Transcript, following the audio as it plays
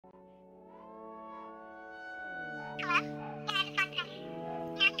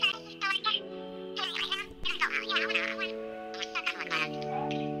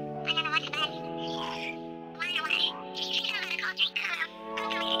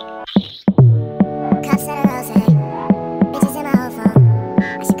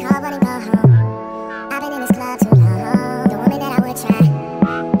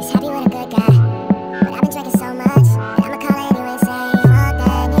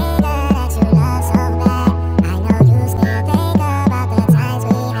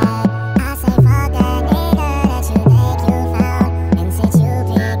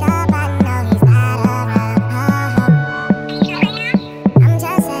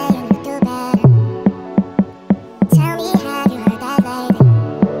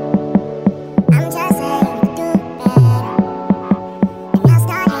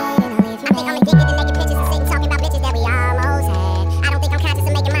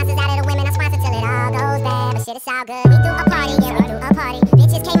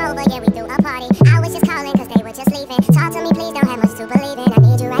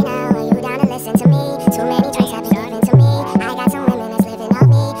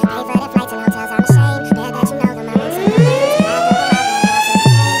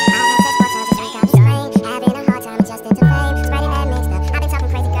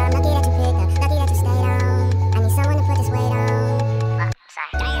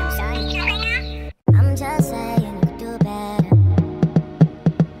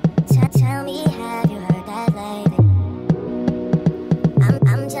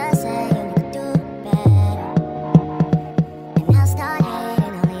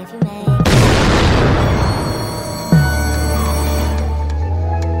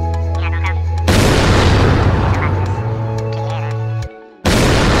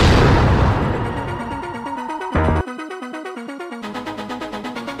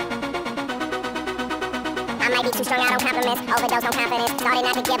Too strung out on compliments, overdose on confidence. Started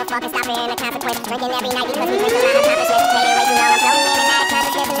not to give a fuck and stop it in the consequence. Drinking every night because we drink a lot of accomplishments. Made it way too long, I'm floating in and out of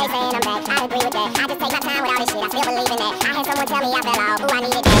consciousness and they saying I'm back. I agree with that. I just take my time with all this shit. I still believe in that. I had someone tell me I fell off. Ooh, I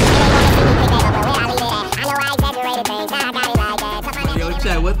needed that. They wanna see me pick back up, but where I leave it at? I know I exaggerated things. Now I got it like that. Yo,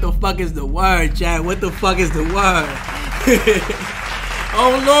 chat, what the fuck is the word, chat? What the fuck is the word?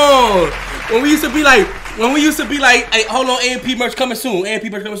 Oh no! When we used to be like, hey, hold on, A&P merch coming soon. A&P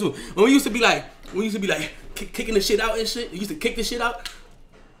merch coming soon. When we used to be like, kicking the shit out and shit. We used to kick the shit out.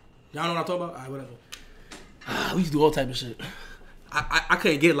 Y'all know what I'm talking about? Alright, whatever. We used to do all type of shit. I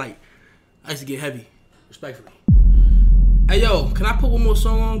couldn't get like, I used to get heavy, respectfully. Hey yo, can I put one more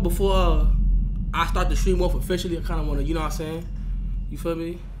song on before I start the stream off officially? I kind of want to, you know what I'm saying? You feel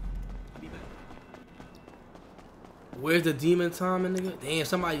me? Where's the demon timing, nigga? Damn,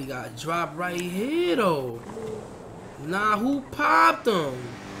 somebody got dropped right here though. Nah, who popped them?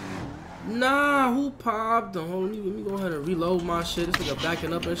 Hold on, let me go ahead and reload my shit. This nigga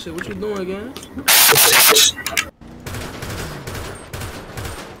backing up and shit. What you doing again?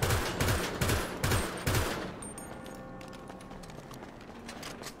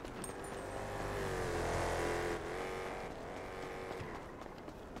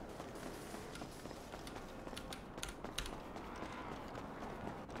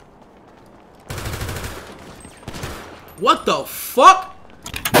 What the fuck?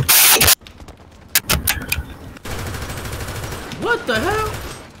 What the hell?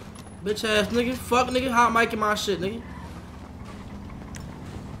 Bitch ass nigga. Fuck nigga. Hot mic in my shit, nigga.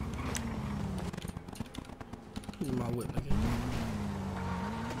 This is my whip, nigga.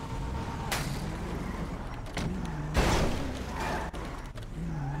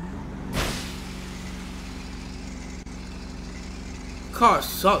 Car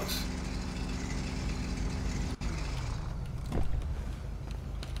sucks.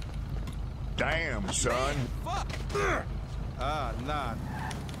 Damn, son. Fuck. Nah.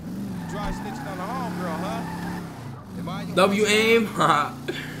 Dry snitching on the homegirl, huh? W aim.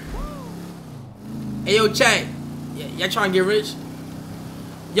 Hey yo, chat. Y'all trying to get rich?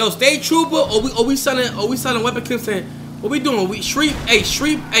 Yo, stay trooper or we selling weapon clips and what we doing? We street. Hey,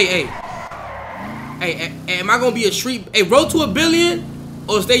 am I gonna be a street? Hey, roll to $1 billion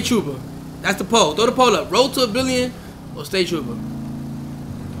or stay trooper? That's the poll. Throw the poll up. Roll to $1 billion or stay trooper.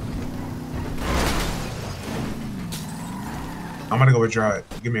 I'm gonna go withdraw it.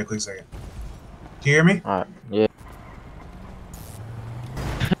 Give me a quick second. Can you hear me? Alright, yeah.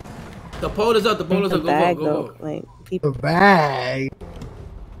 The poll is up. The poll is up. Go. Like, people bag.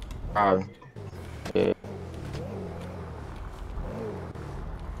 Yeah.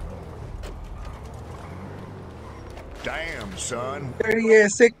 Damn, son. 30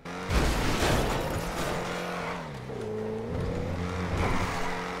 years sick.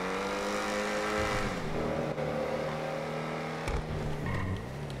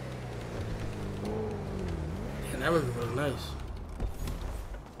 that was really nice.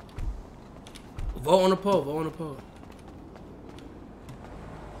 Vote on the poll. Vote on the poll.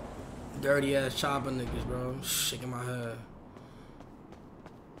 Dirty ass chopper niggas, bro. Shaking my head.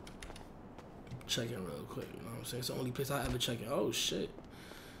 Checking real quick. You know what I'm saying? It's the only place I ever check it. Oh shit.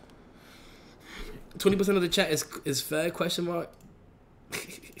 20% of the chat is fed? Question mark.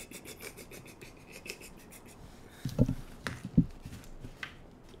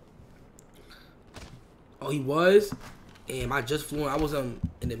 Oh, he was? Damn, I just flew in. I was in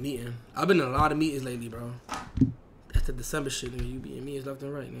the meeting. I've been in a lot of meetings lately, bro. That's the December shit, nigga. You be in meetings left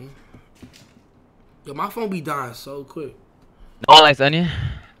and right, man. Yo, my phone be dying so quick. No one likes Onion. Yo,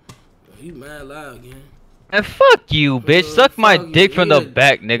 you mad loud again. And fuck you, bitch. Suck my dick from the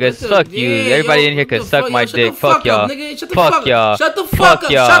back, nigga. Fuck you. Everybody in here can suck my dick. Fuck y'all. Fuck y'all. Shut the fuck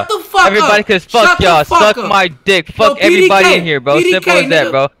up. Shut the fuck up. Everybody can fuck y'all. Suck my dick. Fuck everybody in here, bro. Simple as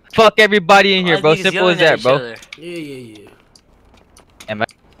that, bro. Fuck everybody in here, bro. Simple as that, bro. Yeah. Am I?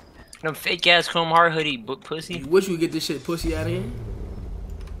 Them fake ass Chrome Heart hoodie pussy. You wish we could get this shit pussy out of here.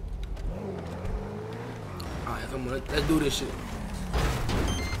 Alright, come on. Let's do this shit.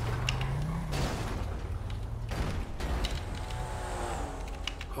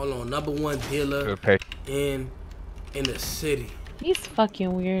 Hold on, #1 dealer in the city. He's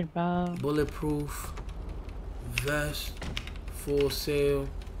fucking weird, bro. Bulletproof vest, full sale,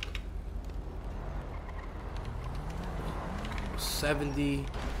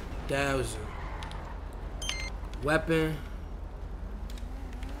 70,000. Weapon,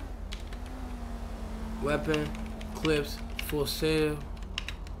 clips, full sale,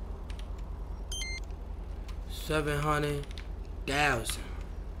 700,000.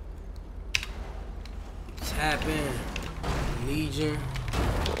 Tap in, Legion.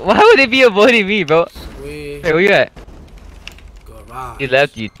 Why would it be avoiding me, bro? Square, Hey, where you at? Garage. He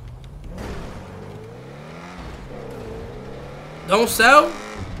left you. Don't sell?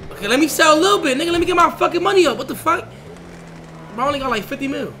 Okay, let me sell a little bit, nigga. Let me get my fucking money up. What the fuck? Bro, I only got like 50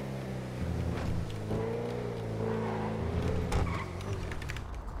 mil.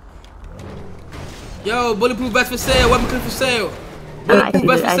 Yo, bulletproof vest for sale, weapon clips for sale. Bulletproof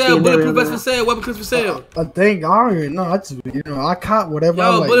vest for sale, bulletproof vest for sale, weapon clips for sale. I think I don't even know. I just, I caught whatever.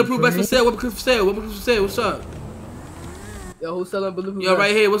 Yo, bulletproof vest for sale, weapon clips for sale, weapon clips for sale. What's up? Yo, who's selling bulletproof? Yo,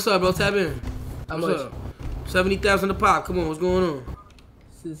 right here. What's up, bro? Tap in. How What's much? up? 70,000 a pop. Come on, what's going on?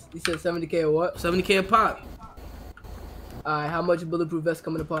 You said 70K or what? 70K a pop. Alright, how much bulletproof vest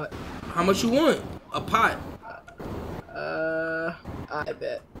come in a pot? How much you want? A pot. I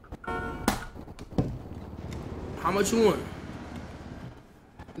bet. How much you want?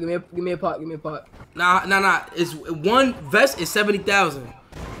 Give me a pot. Give me a pot. Nah. It's one vest is 70,000.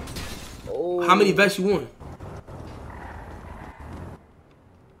 Oh. How many vests you want?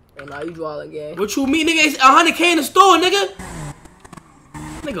 And now you drawing again. What you mean, nigga? It's 100K in the store, nigga.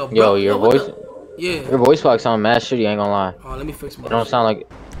 Nigga, bro. Yo, your voice. Yeah. Your voice box sound mad shitty. I ain't gonna lie. Oh, let me fix my. It don't sound like.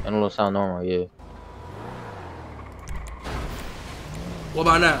 It don't sound normal. Yeah. What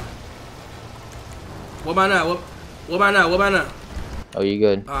about now? What about now? What about now? What about now? Oh, you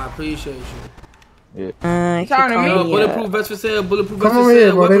good? I appreciate you. Yeah. Yo, bulletproof vest for sale. Bulletproof vest Come for on here,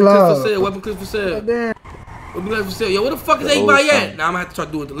 sale. bro, they Weapon clips loud. for sale. Weapon clips for sale. Damn. Weapon clips for sale. Yo, where the fuck is everybody at? Nah, I'm gonna have to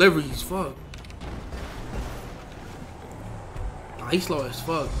start doing deliveries. Fuck. Nah, he's slow as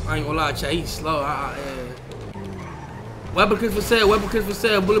fuck. I ain't gonna lie, chat. He's slow. Yeah. Weapon clips for sale. Weapon clips for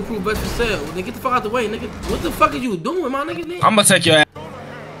sale. Bulletproof vest for sale. Nigga, get the fuck out the way, nigga. What the fuck are you doing, my nigga? I'm gonna take your ass.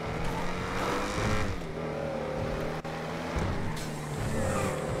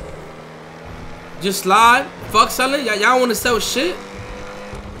 Just slide. Fuck selling. Y'all wanna sell shit?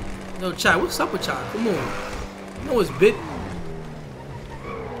 Yo, chat, what's up with y'all? Come on. You know it's big.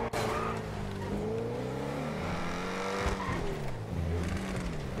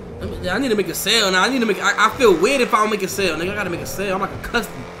 I need to make a sale now. I feel weird if I don't make a sale, nigga. I gotta make a sale. I'm like a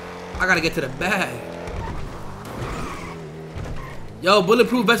custom. I gotta get to the bag. Yo,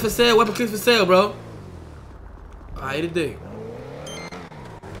 bulletproof vest for sale, weapon clips for sale, bro. Alright, today.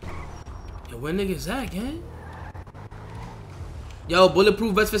 Yo, where niggas at, gang? Yo,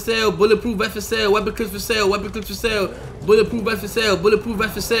 bulletproof vest for sale, bulletproof vest for sale, weapon clips for sale, weapon clips for sale, bulletproof vest for sale, bulletproof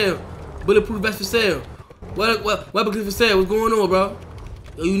vest for sale, bulletproof vest for sale. Weapon clips for sale. What's going on, bro?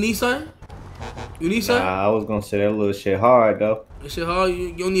 Yo, you need something? You need something? Nah, I was gonna say that little shit hard though. That shit hard.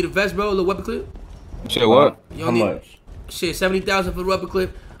 You don't need a vest, bro. A little weapon clip. Shit, what? How need, much? Shit, 70,000 for the weapon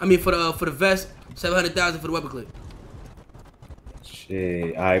clip. I mean, for the vest, 700,000 for the weapon clip.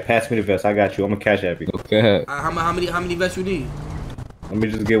 Shit. All right, pass me the vest. I got you. I'm gonna cash app you. Okay. How many vests you need? Let me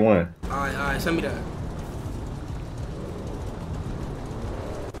just get one. All right. Send me that.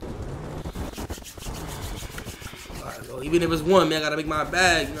 Even if it's one, man, I gotta make my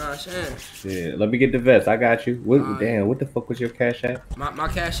bag. You know what I'm saying? Yeah, let me get the vest. I got you. What? Damn, what the fuck was your cash app? My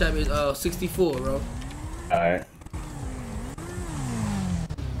cash app is 64, bro. All right.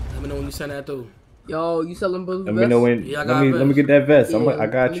 Let me know when you send that through. Yo, you selling bullet Let me know when. Yeah, I got let me get that vest. I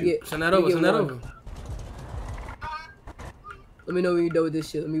got you. Send that over. Send that over. Let me know when you done with this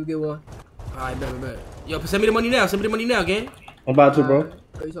shit. Let me get one. Alright, bet. Yo, send me the money now. Send me the money now, gang. I'm about to, bro.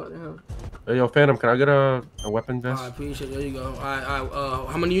 Hey, yo, Phantom, can I get a weapon vest? I appreciate it. There you go. Alright,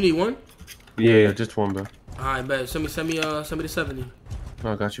 how many you need? One? Yeah, just one, bro. Alright, bet. Send me the 70.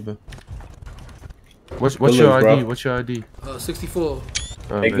 I got you, bro. What's your ID? Bro. What's your ID? 64.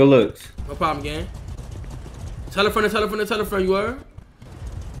 Hey, good looks. No problem, gang. Tell a friend, you heard?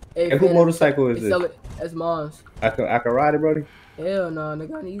 Hey, who motorcycle is this? That's mine. I can ride it, brody. Hell no,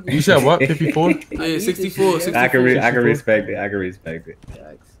 nigga. I need You said what? 54? Yeah, 64. I can respect it.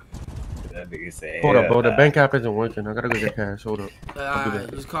 That nigga said. Hold up, bro. The bank app isn't working. I gotta go get cash. Hold up.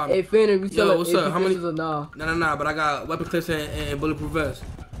 Just call me. Hey, Fanum, yo, what's up? How many? Nah, but I got weapon clips and bulletproof vest.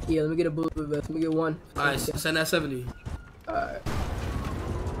 Yeah, let me get a bulletproof vest. Let me get one. Alright, send that 70. Alright.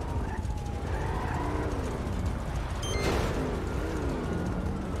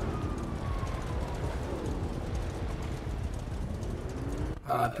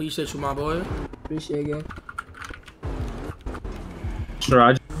 I appreciate you, my boy. Appreciate it, gang.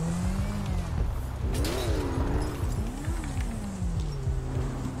 Sure,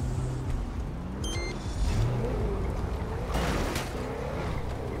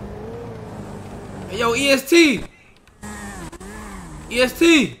 Hey, yo, EST.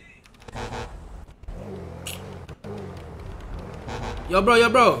 Yo, bro.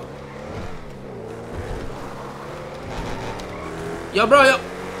 Yo,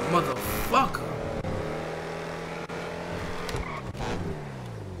 motherfucker.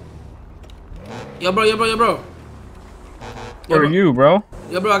 Yo, bro. What are you, bro?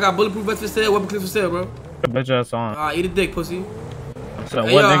 Yo, bro, I got bulletproof vest for sale, weapon clips for sale, bro. Bet your ass on. Eat a dick, pussy. So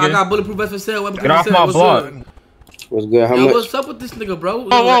Hey, what, yo, nigga? I got bulletproof vest for sale, weapon Get clips off for sale. my block. What's good? How Yo, much? what's up with this nigga, bro?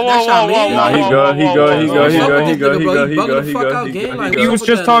 Nah, he good. He was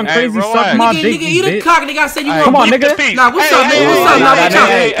just talking crazy, suck my dick, nigga, eat a cock, nigga. I said you want come on, nigga. Nah, what's up, nigga? What's up? Nah, watch out.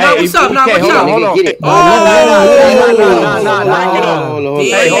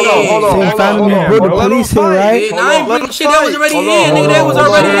 Hey, hold on. Fanum, you brought the police here, right? Nah, I ain't bring shit. That was already here, nigga. That was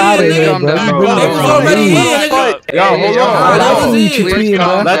already here, nigga. That was already here, nigga. Yo, hold on.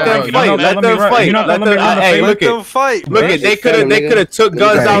 Let them fight. Hey, look it. They could have took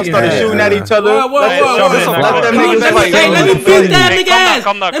guns out, started shooting at each other. Let them niggas fight. Hey, let me beat that nigga ass.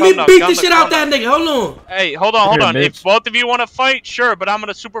 Let me beat the shit out that nigga. Hold on. Hey, hold on. If both of you want to fight, sure, but I'm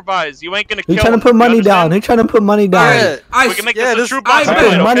gonna supervise. You ain't gonna kill. He's trying to put money down. We can make this a troop I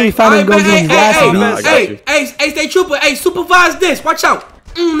put money. Fanum goes in his last beat. Hey, stay trooper. Hey, supervise this. Watch out.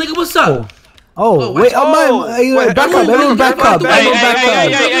 Nigga, what's up? Oh, wait, back up. Everyone back up.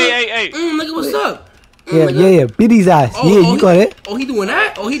 Hey. Nigga, what's up? Yeah. Beat his ass. Yeah, you got it. Oh, he doing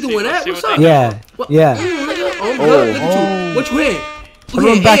that? What's up? Yeah. Nigga. Oh, good. Look at you. What you hit?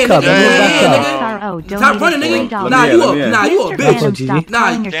 Everyone back up. Stop running, nigga. Nah, you a bitch.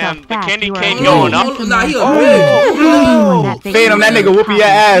 Nah, damn, the candy cane going up. Nah, you a bitch. Fanum, that nigga whooping your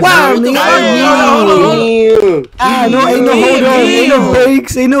ass. Wow, nigga. Ain't no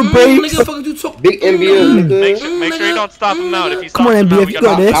breaks. Nigga, fucking you talk. Big NBA. Make sure you don't stop him out. If you Come on, NBA, you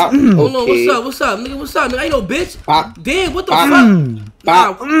got this. Hold on, what's up, nigga? What's up, nigga? Ain't no bitch. Damn, what the fuck?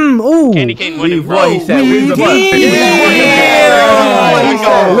 Ooh. Candy cane winning, bro.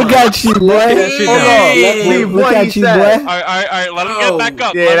 Look at you, boy. Look at you, boy. Alright, let him get back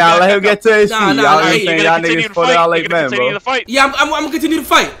up. Yeah, now let him get to his feet. Nah, Y'all niggas put it out like men, bro. Yeah, I'm gonna continue to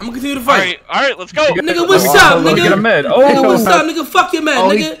fight. Alright, let's go. Nigga, what's up, nigga? Get a med. Nigga, what's up, nigga? Fuck your man,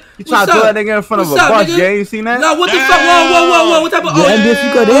 nigga. You trying to throw that nigga in front of a bus, gang? You seen that? Nah, what the fuck? Whoa. What type of...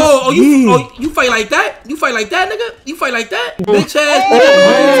 you fight like that? You fight like that, nigga? You fight like that? Bitch ass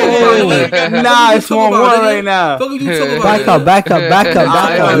nigga. Nah, it's 1-1 right now. Back up.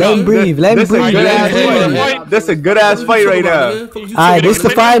 Let him breathe. This a good ass fight right now. Alright, this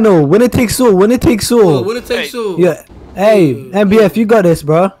the final. Winner takes all. Yeah. Hey, MBF, you got this,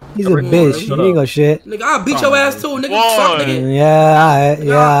 bro. He's a bitch. You ain't got shit. Nigga, I'll beat your ass too, nigga. Fuck, nigga. Yeah,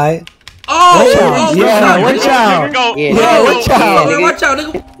 alright. Watch out. Watch out,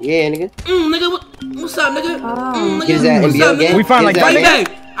 nigga. Yeah, nigga. Nigga, what's up, nigga? Get his ass What's up, NBA, nigga? We fight like that, nigga.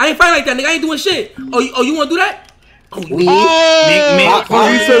 I ain't fighting like that, nigga. I ain't doing shit. Oh, you wanna do that? What you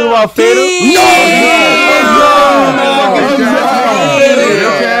talking about, Fanum?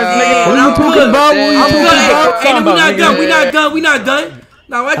 What are you talking about? We not done.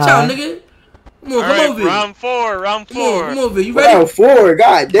 Now watch out, nigga. Come on, come over. Round 4, round 4. Come over. You ready? Round 4,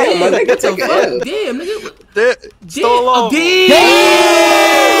 god damn, my nigga, take a L. Damn, nigga. Stole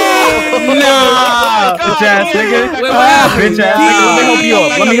Nah, bitch ass nigga. Bitch ass nigga. Let me help you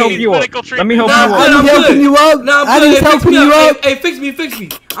up. Let me help you up. I'm helping you up. I need helping you up. Hey, fix me.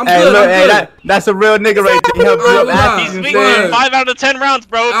 I'm Hey, good. look, I'm hey, good. that's a real nigga right there. He helped you up. He's speaking 5 out of 10 rounds,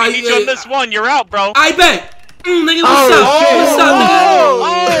 bro. If you need you on this one, you're out, bro. I bet. Nigga, what's up? What's up,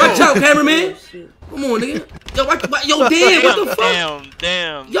 nigga? Watch out, cameraman. Come on, nigga. Yo, yo, damn, what the fuck?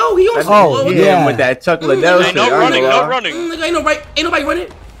 Damn. Yo, he on Oh, yeah, with that chocolate Delta. Ain't no running, no running. Nigga, ain't nobody running.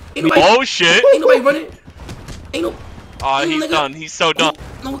 Oh, shit. Ain't nobody running. Ain't no. Oh, he's done. He's so done.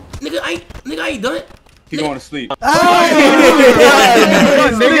 No, nigga, I ain't done. He going to sleep. What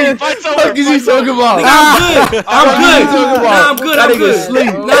Nigga, what is he talking about? I'm good.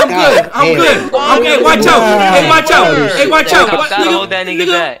 I'm good. Okay, watch out. Hey, watch out. Gotta hold that nigga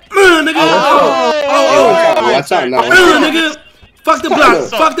back. Nigga. Watch out now. Nigga. Fuck the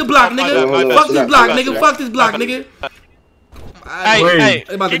block, nigga. Fuck this block, nigga. Hey,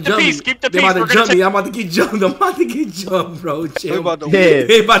 They about to keep the jump peace, me. keep the They peace. about to jump me. I'm about to get jumped, bro. Chill. Yeah.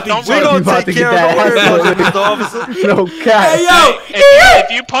 They about to jump me. Don't take care of the officer. No cap. Hey, yo. If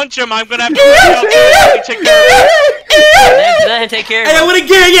you punch him, I'm gonna have to take care of it. Let him take care of Hey, it. yo, what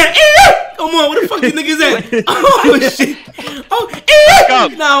again? Yeah. Come on, where the fuck these niggas at? Oh, shit. Oh,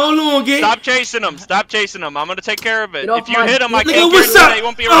 nah, hold on, gang. Stop chasing him. I'm gonna take care of it. Get off If you my hit him, I Nigga, can't what's guarantee up? he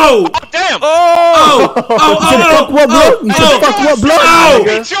won't be around. Oh, damn. Fuck what block? You said fuck what block?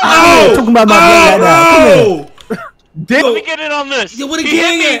 Talking about my blood like that. Come here. Let me get in on this. Yo, what a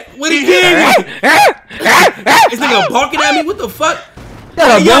gang at? This nigga barking at me? What the fuck?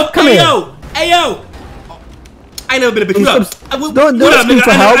 Hey, yo, come here. Hey, yo. I ain't never been a bitch. Don't scream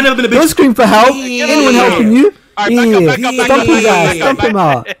for help. Don't scream for help. Anyone helping you? Yeah, stomp his ass. Stomp him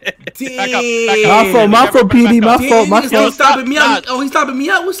out. My fault, PD. My fault. He's stopping me out. Oh, he's stopping me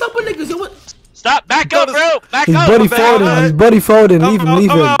out. What's up with niggas? Yo, what? Stop. Back up, bro. Back His up. buddy folding. Leave him.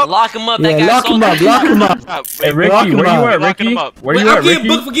 Lock him up. Yeah, That guy's lock him up. Hey, Ricky, where you at, Ricky? Where you at, I'm getting Ricky?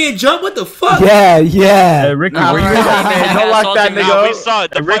 booked for getting jumped. What the fuck? Yeah. Hey, Ricky, where you at? Don't lock that nigga Nah, we up. saw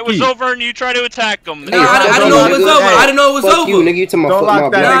it. The fight was Ricky. over and you tried to attack him. Nah, I didn't know it was over. I didn't know it was Fuck over. you, nigga. You talking Don't about lock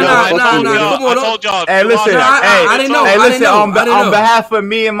fuck my that blood. nigga. Fuck you, Nah. nigga. Come on, I told y'all. Hey, listen. I didn't know. Listen. On I didn't know. behalf of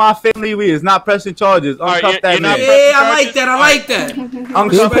me and my family, we is not pressing charges. Uncuff that man. Yeah, I like that.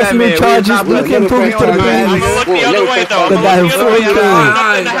 Uncuff that man. charges. Look him talking to the I'm police. gonna look the other way, though. I'm The gonna guy look the who other way. fought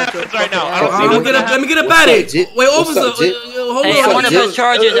Nothing you. happens right now. I don't see Let nothing. me get a batty. Wait, officer. Hold Hey, I on. want to put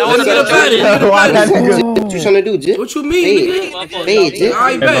charges. Let me get a batty. What you trying to do, Jit? What you mean, nigga? Fade, Jit.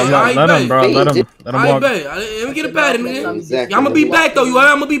 I Hey, bet. let him, bro. Let him I walk. bet. Let me get a batty, nigga. Exactly. I'm gonna be back though. You heard?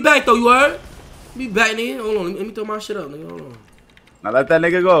 I'm gonna be back though. You heard? Be back, nigga. Hold on. Let me throw my shit up, nigga. Hold on. Now let that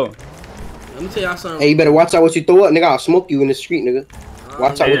nigga go. Let me tell y'all something. Hey, you better watch out what you throw up, nigga. I'll smoke you in the street, nigga.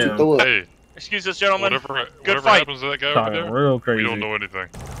 Watch out what you throw up. Hey, Excuse us, gentlemen. whatever Good fight. happens to that guy over Talking there, real crazy. we don't know anything.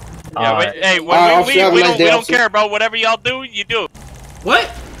 Yeah, Alright. hey, when Alright, we officer, have a leave, nice day, we don't officer. care, bro. Whatever y'all do, you do. What?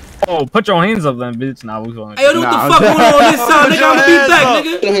 Oh, put your hands up then, bitch. Nah, we going. Hey, yo, what the fuck going on this side, nigga? I'ma be back,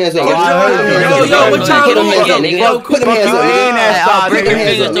 nigga. Put them hands up. Yo, what y'all Put them doing? hands up, nigga. Put them hands up, nigga. I'll break your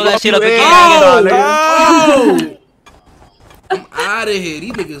fingers. Throw that shit up again. I'm out of here.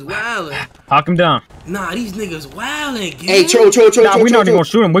 These niggas wildin'. Talk him down. Nah, these niggas wildin', gang. Hey, troll. Nah, we not even gonna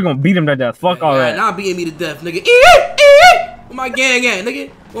shoot him. We're gonna beat him to death. Fuck all that. Nah, beating me to death, nigga. Where my gang at, nigga?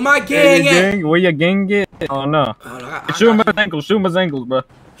 Where my gang at? Where your gang get? Oh no. Shoot him at his ankles. Shoot him at his ankles, bro.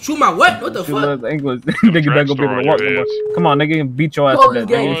 Shoot my what? What the Shoot him fuck? at his ankles. Nigga better go be able to walk no more. Come on, nigga, beat your ass to death.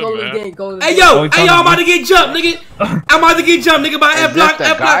 Hey, yo, I'm about to get jumped, nigga. I'm about to get jumped, nigga, by F block.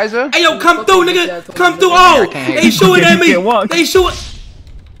 Hey, yo, come through, nigga. Come through. Oh, they shooting at me. They shooting.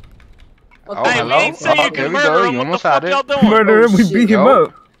 Oh, hey, we ain't saying you can murder him. What the fuck y'all doing? Murder him, we beat him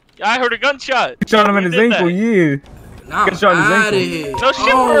up. I heard a gunshot. Shot him in his ankle, yeah. Nah, Get shot in his outta ankle. here. No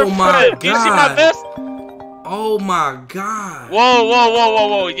shit, Oh my friend. Do you see my God. vest? Oh my God.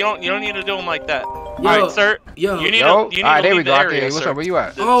 Whoa. You don't need to do him like that. Alright, sir. Yo. You need to there we leave go. the area, What's sir. up? Where you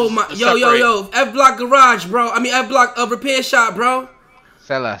at? Oh my. Yo. F block garage, bro. I mean F block repair shop, bro.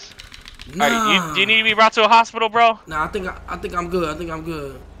 Say less. Nah. Alright, do you need to be brought to a hospital, bro? Nah, I think I'm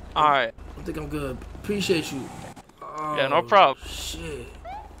good. Alright. I think I'm good. Appreciate you. Yeah, no problem. Shit.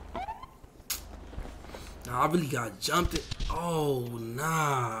 Nah, I really got jumped it. Oh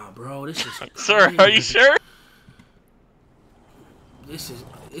nah, bro. This is crazy. Sir, are you sure? This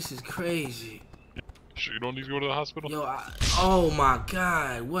is crazy. Sure you don't need to go to the hospital? Yo, oh my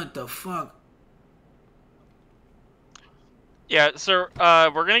God, what the fuck? Yeah, sir,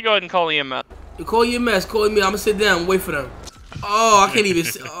 we're gonna go ahead and call EMS. You call EMS, call me. I'm gonna sit down and wait for them. Oh, I can't even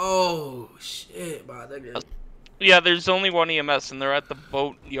see. Oh, shit, my nigga. Yeah, there's only one EMS, and they're at the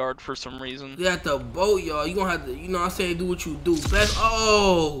boat yard for some reason. They're at the boat, y'all. You gonna have to, you know what I'm saying, do what you do best.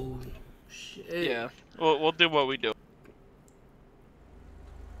 Oh, shit. Yeah, we'll do what we do.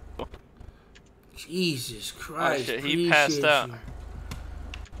 Jesus Christ. Oh, shit, he passed out.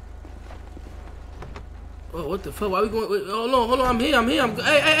 Oh, what the fuck? Why we going? Wait, hold on. I'm here.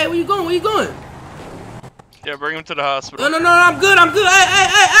 Hey, where you going? Where you going? Yeah, bring him to the hospital. No, I'm good.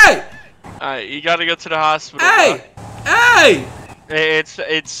 Hey. Alright, you gotta go to the hospital. Hey. It's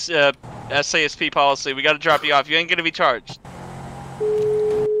SASP policy. We gotta drop you off. You ain't gonna be charged.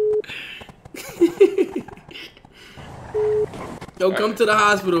 Yo, come to the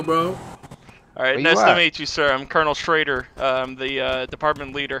hospital, bro. Alright, nice to meet you, sir. I'm Colonel Schrader. I'm the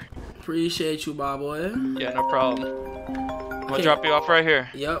department leader. Appreciate you, my boy. Yeah, no problem. We'll drop you off right here.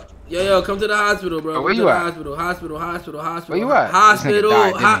 Yep. Yo, come to the hospital, bro. Where you at? Hospital. Where you at? Hospital.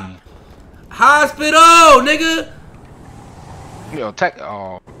 Hospital, nigga. Yo,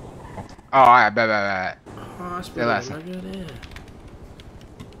 oh, alright, bad. Hospital, nigga, there.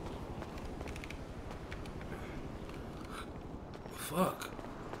 Fuck.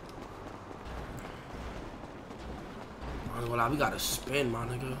 We gotta spin, my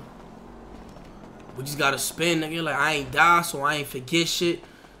nigga. We just gotta spin, nigga. Like, I ain't die, so I ain't forget shit.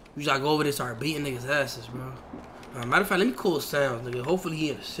 We just gotta go over there and start beating niggas' asses, bro. Matter of fact, let me call sounds, nigga. Hopefully he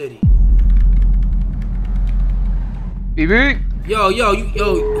in the city. BB. Yo,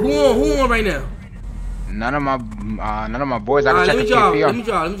 who on right now? None of my boys. I can check the KP on. Let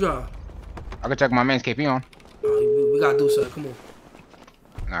me drop. I can check my man's KP on. We gotta do something. Come on.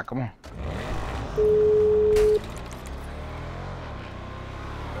 Nah, come on.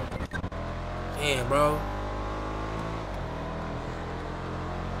 Damn, bro.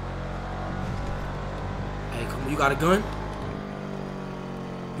 Hey, come on. You got a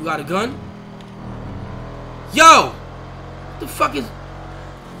gun? Yo! What the fuck is...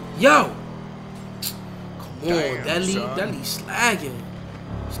 Yo! Come on, that lead slagging.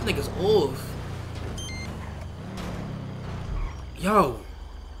 This nigga's off. Yo!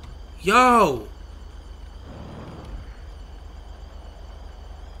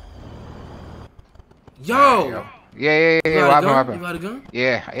 Yeah. What happened? You got a gun?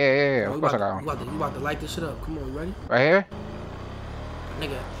 Yeah. Of course I got one. You about to light this shit up. Come on, you ready? Right here?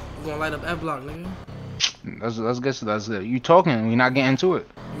 Nigga, you gonna light up F block, nigga. Let's get to that. You talking, we not getting to it.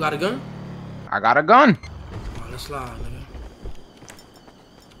 You got a gun? I got a gun. Alright, let's slide, nigga.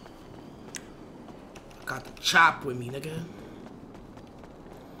 Got the chop with me, nigga.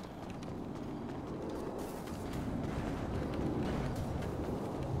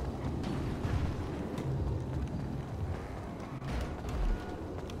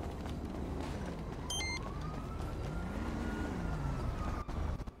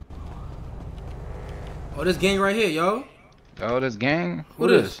 Oh, this gang right here, yo. Oh, this gang? Who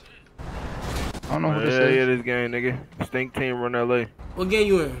this? I don't know who this is. Yeah, this gang, nigga. Stink team run LA. What gang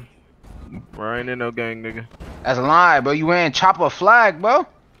you in? Bro, I ain't in no gang, nigga. That's a lie, bro. You ain't chopper flag, bro.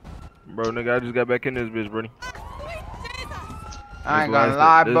 Bro, nigga, I just got back in this bitch, Brody. I ain't gonna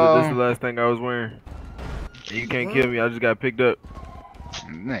lie, bro. This is the last thing I was wearing. You can't kill me. I just got picked up.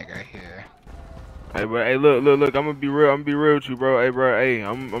 Nigga, here. Hey, bro. Hey, look. I'm gonna be real. I'm gonna be real with you, bro. Hey, bro. Hey,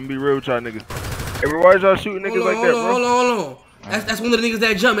 I'm gonna be real with y'all niggas. Hey, bro, why y'all shooting niggas like that, bro? Hold on. That's one of the niggas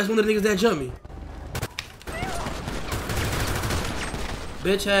that jump me.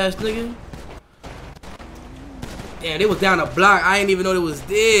 Bitch ass nigga. Damn, they was down a block. I didn't even know they was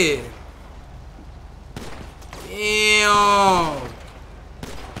there. Damn.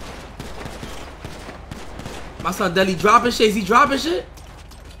 My son Deli dropping shit. Is he dropping shit?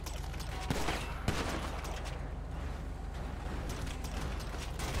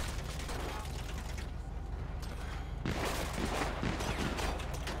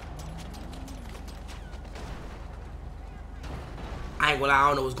 I ain't gonna lie, I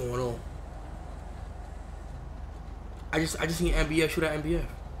don't know what's going on. I just seen MBF shoot at MBF.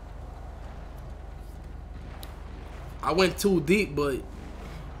 I went too deep, but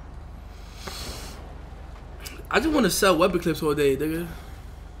I just want to sell weapon clips all day, nigga.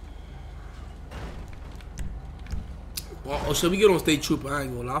 Or should we get on State Trooper? I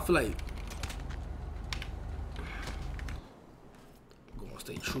ain't gonna lie. I feel like go on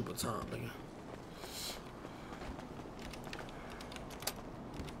State Trooper time, nigga.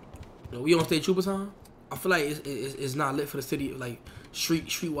 No, we on State Trooper time? I feel like it's not lit for the city, like street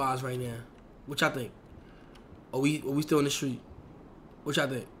wise right now. What y'all think? Are we still in the street? What y'all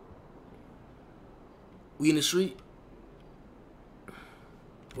think? We in the street?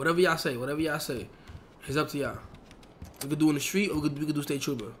 Whatever y'all say. It's up to y'all. We could do in the street, or we could do State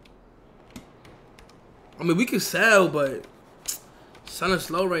Trooper. I mean, we could sell, but selling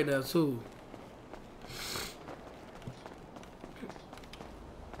slow right now too.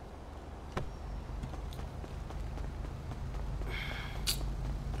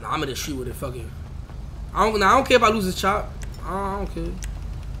 Nah, I'm in the street with it. Fuck it. I don't care if I lose this chop. I don't care.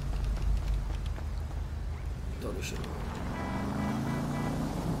 Throw this shit on.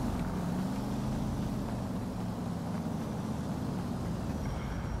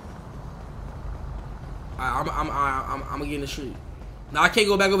 I'm gonna get in the street. Now I can't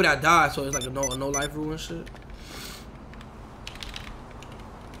go back over that die, so it's like a no life rule and shit.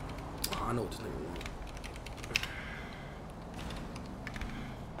 Oh, I know what this nigga wants.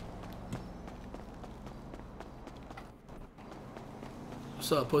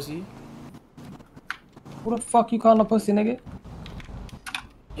 What's up, pussy? Who the fuck you calling a pussy, nigga?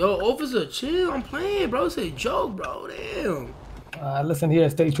 Yo, officer, chill. I'm playing, bro. It's a joke, bro. Damn. Listen here,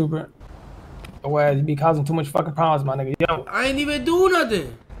 State Trooper. Well, you be causing too much fucking problems, my nigga. Yo. I ain't even do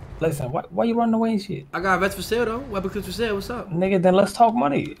nothing. Listen, why you running away and shit? I got vets for sale, though. Weapon clips for sale. What's up? Nigga, then let's talk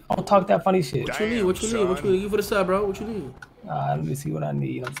money. Don't talk that funny shit. What you need? What you need? What you need? You for the sub, bro? What you need? Let me see what I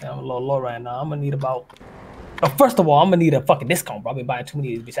need. You know what I'm saying? I'm a little low right now. I'm gonna need about... first of all, I'm gonna need a fucking discount, bro. I've been buying too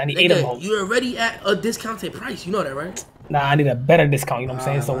many of these bitches. I need 8 of them. You're already at a discounted price. You know that, right? Nah, I need a better discount. You know what I'm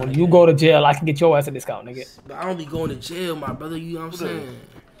saying? So when you go to jail, I can get your ass a discount, nigga. But I don't be going to jail, my brother. You know what I'm saying?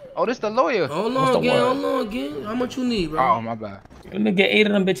 Oh, this the lawyer. Hold on again. How much you need, bro? Oh, my bad. Let me get 8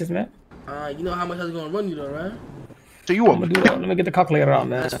 of them bitches, man. You know how much that's gonna run you, though, right? So you want me to do that? Let me get the calculator out,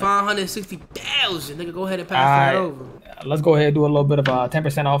 man. That's 560,000. Nigga, go ahead and pass that over. Let's go ahead and do a little bit of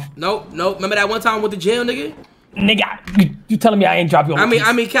 10% off. Nope. Remember that one time I went to jail, nigga? Nigga, you telling me I ain't drop you on I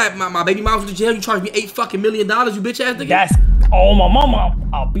mean, Cap, my baby mom was to jail. You charged me $8 million, you bitch ass nigga. That's my mama.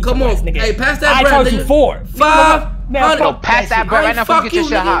 I'll beat your ass, nigga. Hey, pass that bread, I charged you 4. 500. Yo, pass that bread right now before you get your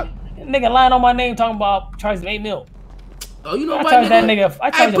shit hot. Nigga lying on my name talking about charging 8 mil. Oh, you know I what, charged nigga? That nigga.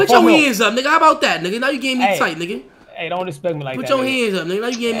 I charged put your hands up, nigga. How about that, nigga? Now you getting me tight, nigga. Hey, don't respect me like that. Put your hands up, nigga. Now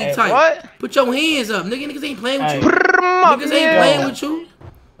you getting me tight. What? Put your hands up, nigga. Niggas ain't playing with you. Niggas ain't playing with you.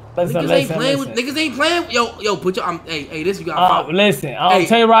 Niggas ain't playing. Yo, put your. Hey, this you got. Listen, I'll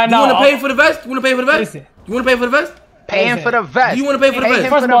tell you right now. You wanna pay for the vest? Listen. You wanna pay for the vest? Paying for the vest. Do you wanna pay for the vest?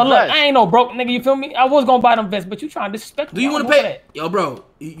 First of all, look, I ain't no broke nigga. You feel me? I was gonna buy them vests, but you trying to disrespect me. Do you wanna pay? Yo, bro,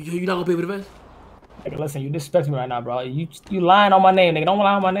 you not gonna pay for the vest? Nigga, listen, you disrespect me right now, bro. You lying on my name, nigga. Don't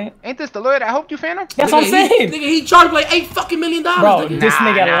lie on my name. Ain't this the lawyer that helped you, Fanum? That's what I'm saying. Nigga, he charged like $8 million. Bro, this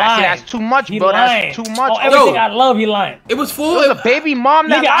nigga lying. See, that's too much, bro. That's too much. Everything I love, he lying. It was 4. It was a baby mom.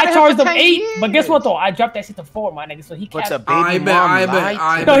 Nigga, I charged him 8, but guess what though? I dropped that shit to 4, my nigga. So he What's can't. a baby mom? I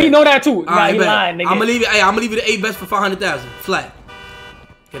bet. No, he know that too. Nah, he lying, nigga. I'm gonna leave you the 8 vest for 500,000 flat.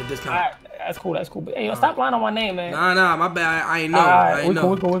 Get a discount. All right, that's cool. But hey, stop lying on my name, man. Nah, my bad. I ain't know. I ain't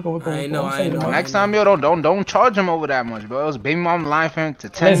know. Next time, yo, don't charge him over that much, bro. It was baby mom lying for him to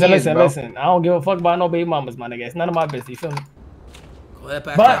 10 years, bro. Listen. I don't give a fuck about no baby mamas, my nigga. It's none of my business. You feel me? Go ahead,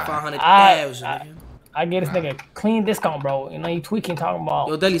 pass that 500,000, nigga. I get this nigga clean discount, bro. You know, you tweaking, talking about.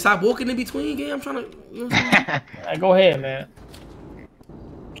 Yo, Deli, stop walking in between, game. I'm trying to. You know right, go ahead, man.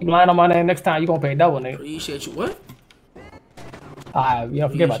 Keep lying on my name next time. You gonna pay double, nigga. Appreciate you. What? You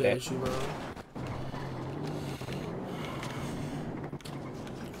don't forget about that. You,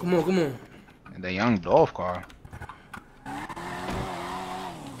 come on. And the young Dolph car.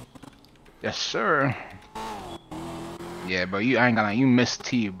 Yes, sir. Yeah, bro, I ain't gonna. You missed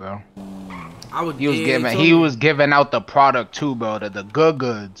T, bro. He was giving out the product too, bro. The good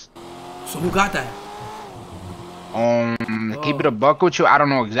goods. So who got that? Keep it a buck with you. I don't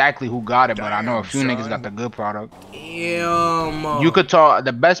know exactly who got it, but I know a few niggas got the good product. Damn. You could talk.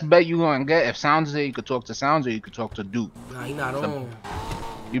 The best bet you gonna get if Sounds is there, you could talk to Sounds or you could talk to Duke. Nah, he not on.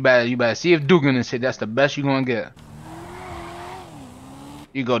 You better see if Duke gonna say that's the best you gonna get.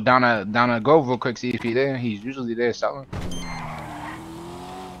 You go down a Grove real quick, see if he there. He's usually there selling.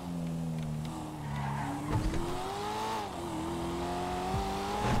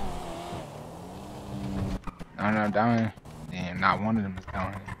 Down here. Damn, not one of them is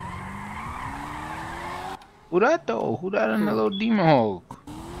down here. Who that though? Who that in the little demon hole?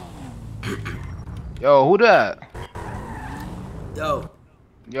 Yo, who that? Yo,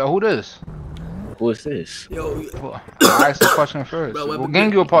 who this? Who is this? Yo, I asked the question first. What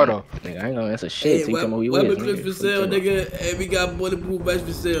gang you a part of? Nigga, I ain't know that's a shit. Hey, weapon clips for sale, nigga. Hey, we got bulletproof vests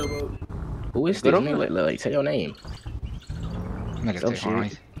for sale, bro. Who is this? Nigga, like, tell your name. Nigga,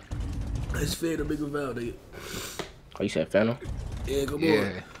 take It's fair to make a vow, nigga. Oh, you said Fanum? Yeah, come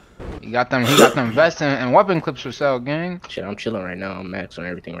on. He got them vests and weapon clips for sale, gang. Shit, I'm chilling right now. I'm max on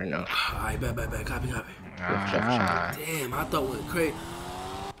everything right now. Alright, bet. Copy. Ah. Damn, I thought it was crazy.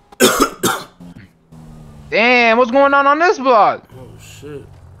 Damn, what's going on this block? Oh shit.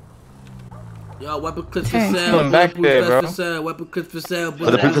 Yo, weapon clips for sale. Weapon clips for sale.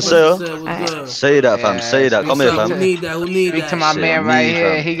 Bulletproof for sale. Say that, fam. Say that. Come here, fam. Who need that? Speak to my man right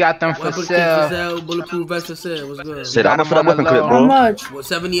here. He got them for sale. Bulletproof vest for sale. What's good? Say that. How much for that weapon clip, bro? How much? Well,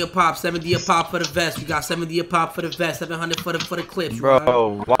 70 a pop. 70 a pop for the vest. We got 70 a pop for the vest. 700 for the clips.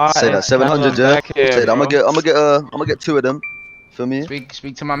 Bro, why? Say that. 700, yeah. Say that. I'm gonna get 2 of them. For me.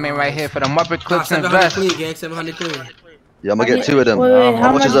 Speak to my man right here for the weapon clips and vest. 700 clean, gang. 700 clean. Yeah, I'm gonna get 2 of them. Wait,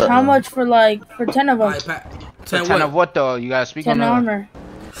 how much is that? How much for 10 of them? 10 of what though? You gotta speak on 10 armor.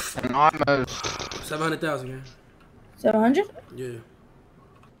 10 armor. 700,000, man. 700? Yeah.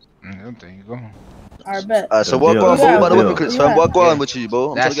 There you go. I bet. So what go on about the weapon clips, fam? What go on with you,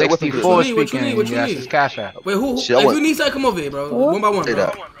 bro? I'm That's trying to get weapon clips. What you need? That's his cash out. Wait, who? If you need something, come over here, bro. One by one, Say bro.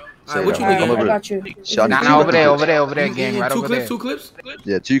 that. Alright, what you need? I got you. Nah, over there, gang, right over there. 2 clips?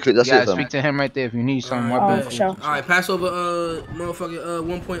 Yeah, 2 clips. That's it, fam. Speak to him right there if you need some weapon. Alright, pass over motherfucking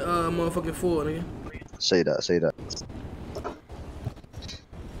 1.4, nigga. Say that.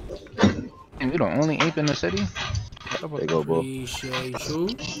 And we the only ape in the city. There you go, bro. Appreciate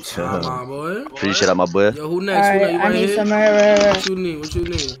you. My boy. Appreciate that, my boy. Yo, who next? Alright, I need some right. What you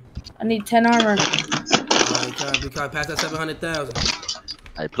need? I need 10 armor. Alright, copy. Pass that 700,000.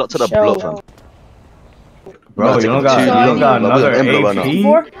 Hey, pull up to the block, fam. Bro, you don't got another AP?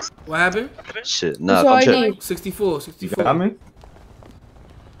 What happened? Shit, nah, come check. 64. You got me?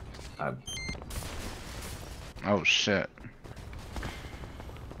 Oh shit.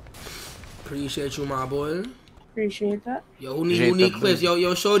 Appreciate you, my boy. Appreciate that. Yo, who need clips?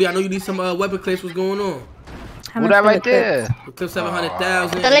 Yo, Shorty, I know you need some weapon clips. What's going on? Who that right there? Clip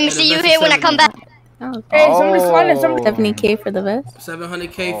 700,000. So let me see you here when I come back. Oh, hey, somebody's finding something. 70K for the vest.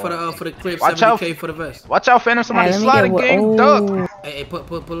 700K for the clip. Watch 70K for the vest. Watch out, Fanum. Somebody sliding, gang. Duck. Hey,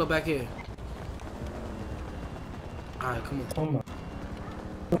 pull up back here. Alright, come on.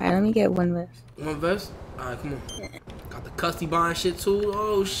 Alright, let me get 1 vest. 1 vest? Alright, come on. Got the custy buying shit too.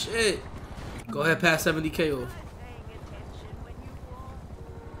 Oh shit. Go ahead, pass 70K off.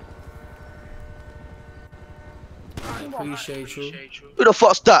 I appreciate you. Who the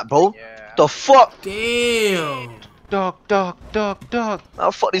fuck's that, bro? The fuck? Damn. Duck.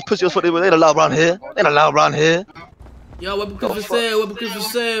 Oh, fuck these pussies. They ain't allowed around here. Yo, weapon clips for sale.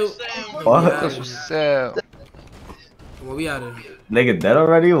 What? That's for sale. Well, we out of here. Nigga dead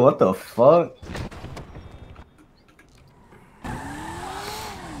already? What the fuck?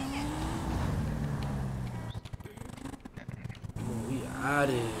 We out of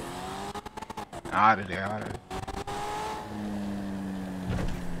here. Out of there.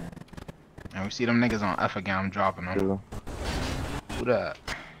 And we see them niggas on F again. I'm dropping them. Who that?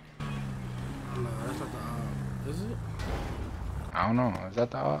 No, that's not the is it? I don't know. Is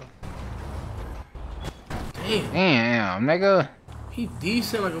that the op? Damn, nigga. He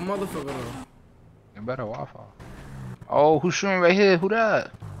decent like a motherfucker though. You better waffle. Oh, who's shooting right here? Who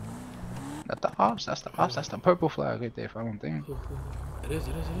that? That's the ops. That's the ops. That's the purple flag right there. If I don't think. It is.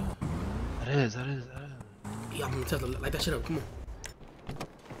 That is. Yeah, I'm gonna tell them, light that shit up. Come on.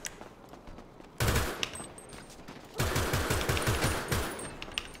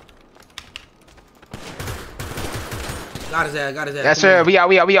 Got his ass. Yes, sir. We out.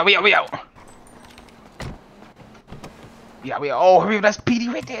 Yeah, oh, hurry up, that's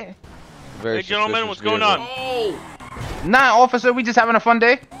PD right there. Hey, gentlemen, what's going on? Oh. Nah, officer, we just having a fun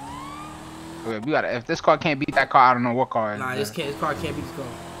day. Okay, we gotta. If this car can't beat that car, I don't know what car. Nah, this car can't beat this car.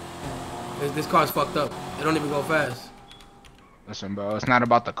 This car's fucked up. It don't even go fast. Listen, bro, it's not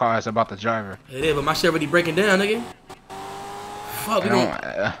about the car, it's about the driver. It is, but my shit already breaking down, nigga. Fuck, we don't.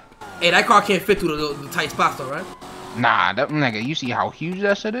 Hey, that car can't fit through the tight spots, though, right? Nah, that nigga, you see how huge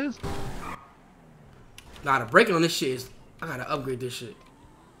that shit is? Nah, the braking on this shit is. I gotta upgrade this shit.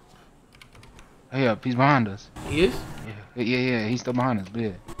 Hey, up, he's behind us. He is? Yeah, he's still behind us,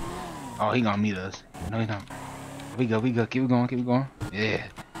 yeah. Oh, he gonna meet us. No, he don't. We go. Keep it going. Yeah.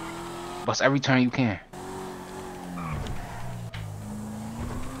 Bust every turn you can.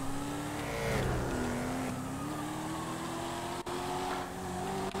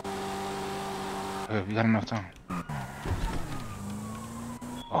 We got enough time.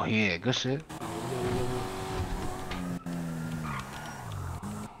 Oh yeah, good shit.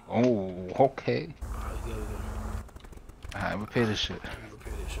 Oh, okay. Alright, repair this shit.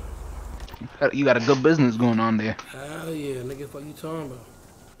 You got a good business going on there. Hell yeah, nigga, what you talking about?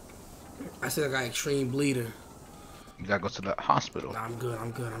 I said I got extreme bleeding. You gotta go to the hospital. Nah, I'm good.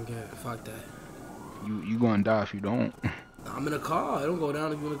 Fuck that. You gonna die if you don't. I'm in a car. I don't go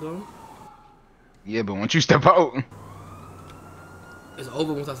down if you in a car. Yeah, but once you step out, it's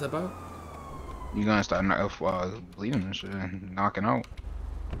over once I step out. You're gonna start bleeding and shit, knocking out.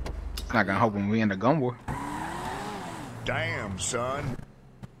 It's not gonna help when we in the gun war. Damn, son.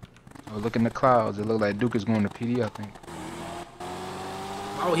 Oh, look in the clouds. It look like Duke is going to PD, I think.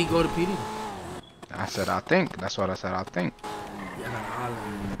 Why would he go to PD? I said I think. That's what I said. I think. Yeah, I gotta holler.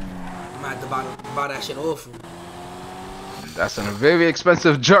 I'm gonna have to buy that shit off him. That's a very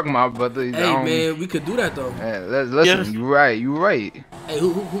expensive drug, my brother. Hey man, we could do that though. Yeah, listen, you right. Hey,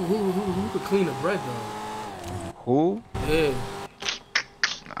 who could clean the bread though? Who? Yeah.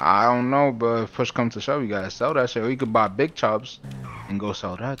 I don't know, but if push comes to shove, you gotta sell that shit. Or you could buy big chops and go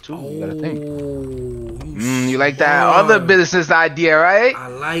sell that too. You gotta think. You like that other business idea, right? I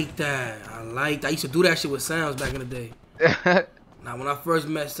like that. I used to do that shit with Sounds back in the day. Now, when I first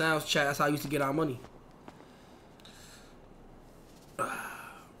met Sounds Chat, that's how I used to get our money. I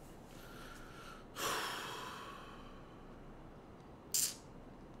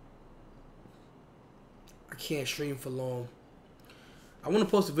can't stream for long. I want to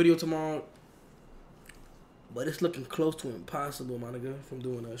post a video tomorrow, but it's looking close to impossible, my nigga, from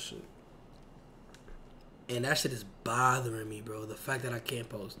doing that shit. And that shit is bothering me, bro. The fact that I can't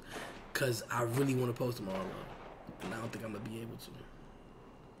post. Because I really want to post tomorrow, bro. And I don't think I'm going to be able to.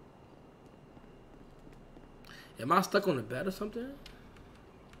 Am I stuck on the bed or something?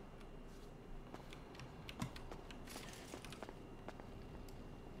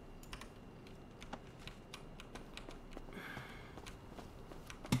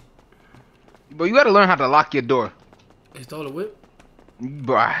 But you gotta learn how to lock your door. They stole the whip?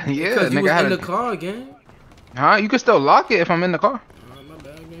 Bruh, yeah, because you nigga. was in the car again. Huh? You can still lock it if I'm in the car. My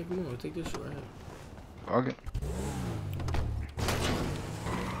bad, man. Come on, take this shit right here. Fuck it.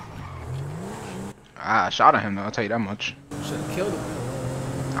 I shot at him though, I'll tell you that much. Should've killed him.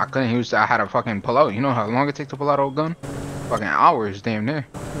 I couldn't use I had to fucking pull out. You know how long it takes to pull out a gun? Fucking hours, damn near.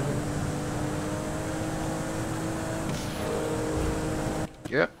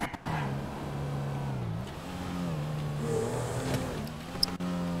 Yep.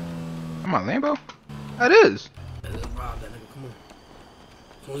 My Lambo? That is. Rob that nigga, come on.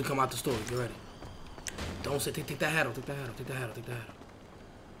 As soon as you come out the store, get ready. Don't say, take that hat off, take that hat off, take that hat off, take that hat off.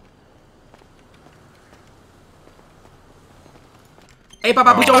 Hey,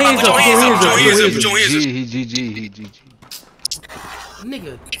 Papa, put your hands up, put your hands up, put your hands up.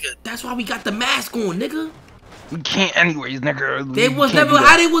 Nigga, that's why we got the mask on, nigga. We can't anyways, nigga. They was never,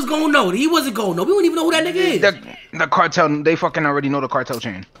 how they was gonna know? He wasn't gonna know. We don't even know who that nigga is. The cartel, they fucking already know the cartel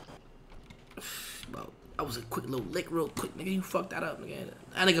chain. That was a quick little lick, real quick, nigga. You fucked that up, nigga.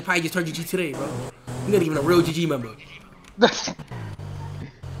 That nigga probably just turned GG today, bro. You not even a real GG member.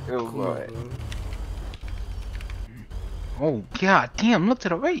 Oh, boy. Oh, god damn, look to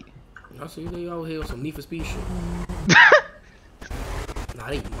the right. I see they out here on some Need for Speed shit. Nah,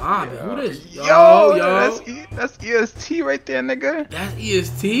 they mobbing. Who this? Yo. That's EST right there, nigga. That's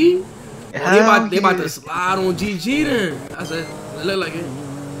EST? Oh, they about to slide on GG then. That's it. It look like it.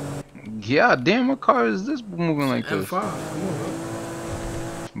 Yeah, damn, what car is this moving like this? M5, come on, bro.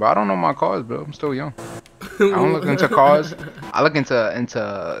 Bro, I don't know my cars, bro. I'm still young. I don't look into cars. I look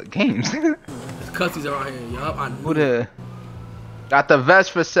into games. There's cussies around here, yup. I Who the? Got the vest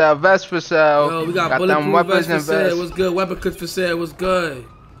for sale, Yo, we got bulletproof vests for sale. What's good? Weapon clips for sale. What's good?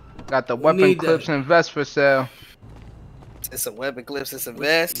 Got the weapon clips and vests for sale. It's a weapon clips, it's a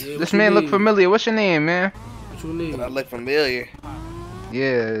vest. Yeah, this man look familiar. What's your name, man? What you need? I look familiar.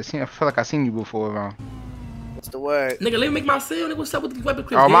 Yeah, I feel like I seen you before around. What's the word? Nigga, let me make my sale. Nigga, what's up with these weapon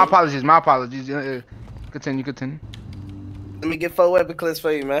clips? Oh, my apologies, my apologies. Continue. Let me get 4 weapon clips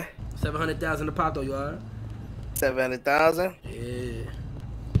for you, man. 700,000 a pop though, you alright? 700,000? Yeah.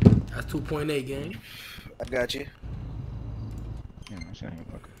 That's 2.8, gang. I got you. Yeah, that shit ain't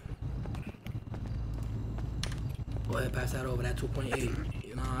working. Go ahead, pass that over. That 2.8.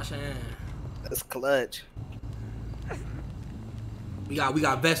 You know what I'm saying? That's clutch. We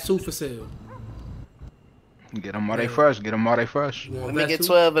got vest too for sale. Get them all they fresh. Get them all they fresh. Let me get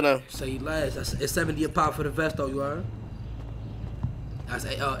 12 of them. Say less. It's 70 a pop for the vest though, you alright? That's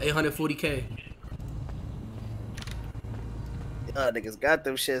 840K. Y'all niggas got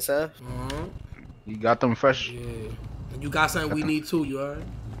them shits, huh? You got them fresh. Yeah. And you got something we need too, you alright?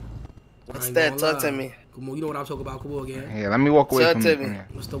 What's that? Talk to me. Come on, you know what I'm talking about. Come on, again. Yeah, let me walk away from me.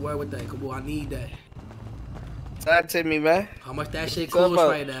 What's the word with that? Come on, I need that. Talk to me, man. How much that shit costs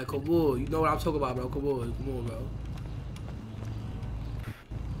right now? Come on, you know what I'm talking about, bro. Come on, bro.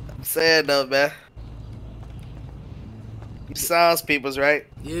 I'm saying though, man. You sounds people's, right?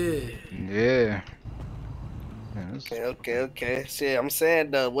 Yeah. Yeah. Okay. Shit, I'm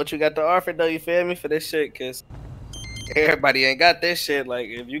saying though, what you got to offer though? You feel me for this shit? Cause everybody ain't got this shit. Like,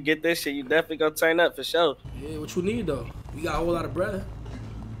 if you get this shit, you definitely gonna turn up for sure. Yeah, what you need though? We got a whole lot of bread.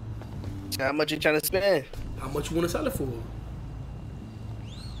 How much you trying to spend? How much you want to sell it for? What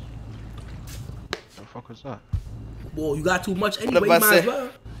the fuck is that? Boy, you got too much anyway. You might as well.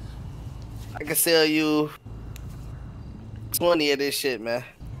 I can sell you 20 of this shit, man.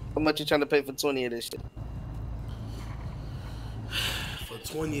 How much you trying to pay for 20 of this shit? For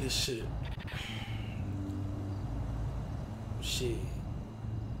 20 of this shit. Shit.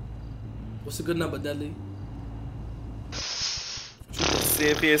 What's a good number, Dudley? See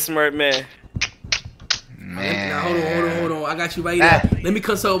if he a smart man. Man. Now, hold on. I got you right there. Let me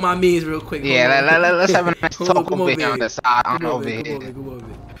consult my means real quick. Yeah, let's have a nice talk over here on the side. Come over here.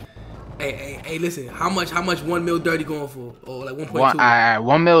 Hey, listen. How much 1 mil dirty going for? Or like 1.2?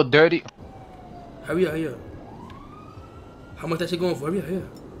 1 mil dirty. Hurry up. How much that shit going for? Hurry up.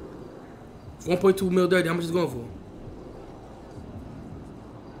 1.2 mil dirty. How much is it going for?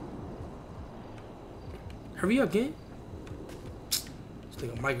 Hurry up, gang. Let's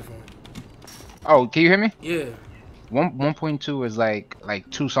take a microphone. Oh, can you hear me? Yeah. 1.2 is like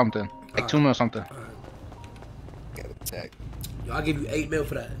 2 something. Like 2 mil something. Yo, I'll give you 8 mil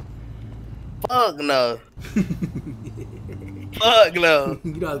for that. Fuck no. Fuck no.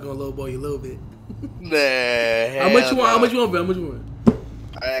 You know I was gonna lowball you a little bit. Nah. How much you want? How much you want, bro? How much you want?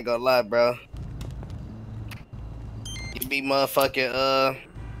 I ain't gonna lie, bro. Give me motherfucking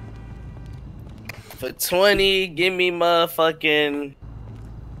for 20. Give me motherfucking.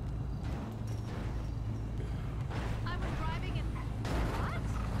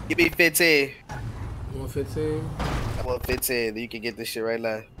 Give me 15. You want 15? I want 15. You can get this shit right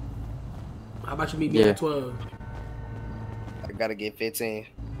now. How about you meet me at 12? I gotta get 15.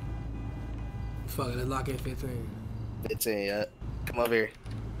 Fuck it, let's lock in 15. 15, yeah. Come over here.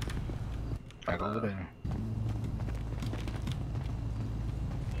 Back over there.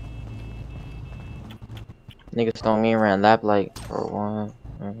 Niggas throw me around lap like for one.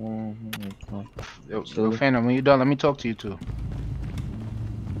 Yo, Fanum, when you done, let me talk to you too.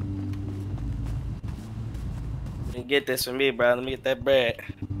 You can get this for me, bro. Let me get that bread.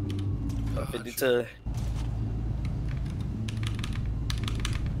 52.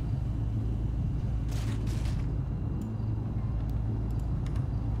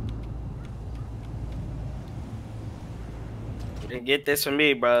 You can get this for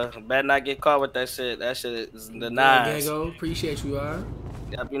me, bro. Better not get caught with that shit. That shit is the nines. Gango, appreciate you, alright?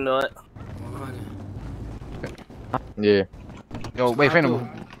 Yep, you know it. 100. Yeah. Yo, wait, Fanum.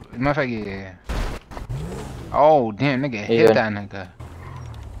 Matter of fact, yeah. Oh, damn, nigga, hit that nigga.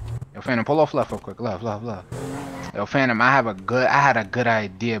 Yo, Fanum, pull off left real quick. Left. Yo, Fanum, I had a good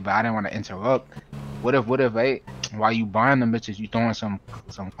idea, but I didn't want to interrupt. What if, right? While you buying them bitches, you throwing some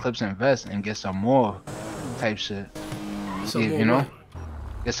clips and vests and get some more type shit. You know?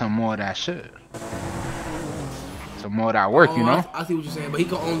 Get some more of that shit. Some more of that work, you know? I see what you're saying, but he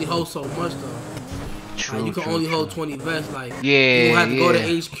can only hold so much though. True, like, you can only hold 20 vests, like yeah, you don't have to go to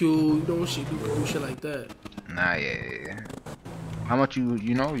HQ, you don't shit, you can do shit like that. Nah, yeah. How much you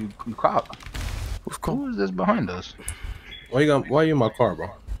cop? Who is this behind us? Why you in my car, bro?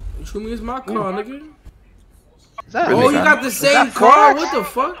 What you mean it's my car, nigga? That oh, you got the same car? What the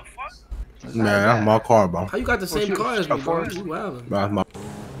fuck? Man, that's my car, bro. How you got the same car as me, bro? You wildin'. That's my.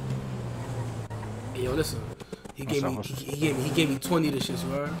 Hey, yo, listen. He gave me 20 of this shit,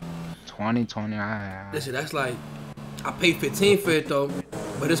 right? 20. Listen, that's like, I paid 15 for it though,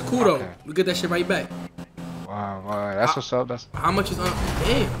 but it's cool though. We get that shit right back. Wow, that's what's up. That's how much is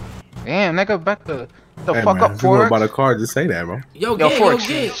damn, nigga, back the hey, fuck man, up, if you know Forex. about a car, just say that, bro. Yo,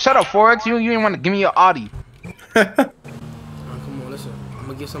 Forex, shut up, Forex. You ain't want to give me your Audi. Come on, listen. I'm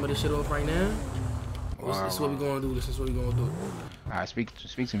gonna get some of this shit off right now. This is what we gonna do. This is what we gonna do. Alright, speak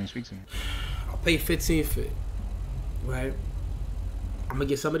to me. I'll pay 15 for it, right? I'm gonna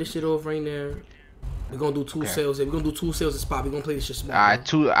get some of this shit off right now. We're gonna do 2 sales. We're gonna do 2 sales at spot. We're gonna play this shit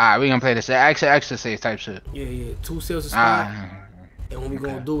smart. Alright, we gonna play this extra safe type shit. Yeah. 2 sales at spot. And what we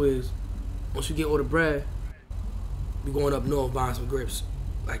gonna do is, once we get all the bread, we going up north buying some grips,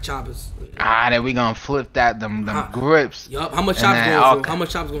 like choppers. Then we gonna flip them grips. Yup. How much choppers going for? How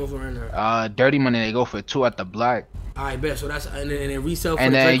much choppers going for right now? Dirty money they go for 2 at the block. Alright, bet. So that's and then resell for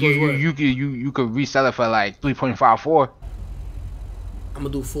and the then you could resell it for like 3.54. I'm gonna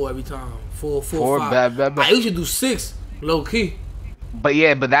do 4 every time. 4, 5. Bad. I usually do 6, low key. But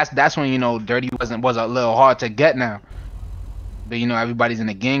yeah, that's when dirty was a little hard to get now. But you know, everybody's in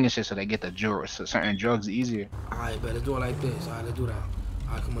the gang and shit, so they get the certain drugs easier. Alright, bet let's do it like this. Alright, let's do that.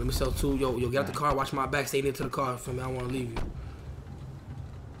 Alright, come on, let me sell 2. Yo, get out the car, watch my back, stay near to the car for me. I don't wanna leave you.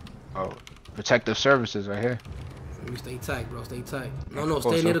 Oh, protective services right here. Let me stay tight, bro. Stay tight. No,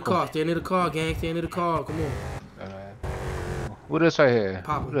 stay near the car. Stay near the car, gang. Stay near the car. Come on. Who this right here?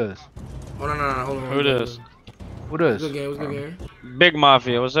 Pop Who this? Oh, no. Hold on. Who this? Who this? What's good, gang? Big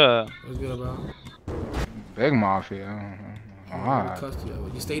Mafia, what's up? What's good, bro? Big Mafia. Alright.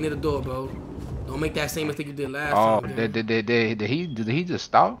 You stay near the door, bro. Don't make that same mistake you did last time. Oh, did he just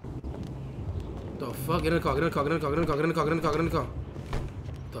stop? The fuck? Get in the car. The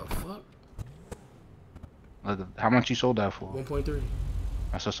fuck? Look, how much you sold that for? 1.3.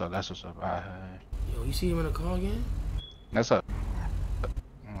 That's what's up. Alright. Yo, you see him in the car again? That's up.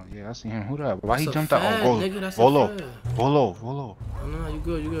 Oh yeah, I see him. Who that? Why That's he a jumped out? fad, Oh, nigga, that's a Volo. fad. Volo. Oh, no, you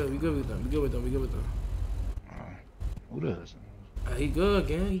good. We good with them. Who this? He good,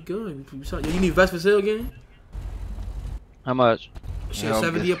 gang. He good. Yo, you need vest for sale again? How much? Shit,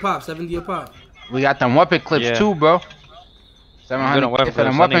 70 a pop. 70 a pop. We got them weapon clips too, bro. 700 for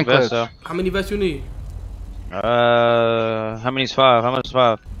them weapon clips. How many vests you need? How many's 5? How much is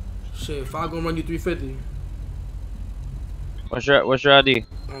 5? Shit, 5 gonna run you 350. What's your ID?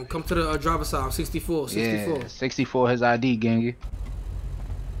 Come to the driver's side. 64. Yeah, 64 his ID, gangy.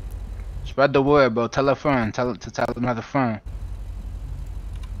 Spread the word, bro. Tell a friend. Tell another friend.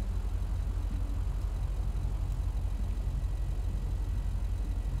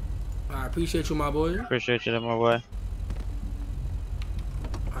 I appreciate you, my boy. Appreciate you, my boy.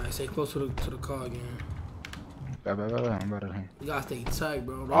 Alright, stay close to the car again. I'm about to. You gotta stay tight,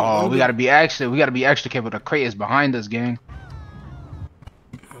 bro. Oh, we gotta be extra careful. The crate is behind us, gang.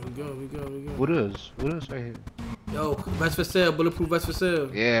 We good. What is right here? Yo, vest for sale, bulletproof vest for sale.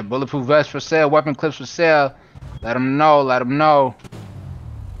 Yeah, bulletproof vest for sale, weapon clips for sale. Let them know. Let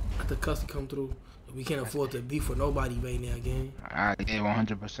the custom come through. We can't afford to beef for nobody right now, gang. Yeah,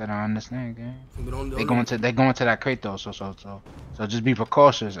 100%. I understand, gang. They going to that crate though, so just be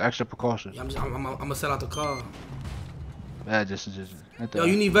precautious, extra precautious. Yeah, I'm gonna sell out the car. Yeah, just. Yo,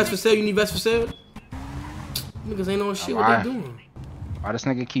 you need vest for sale? Niggas ain't on shit. What they doing? Why this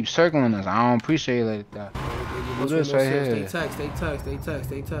nigga keep circling us? I don't appreciate it like that. What's this right here? Stay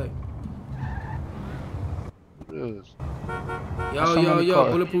tight. Yo,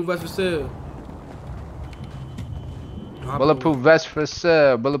 bulletproof vest for sale. Bulletproof vest for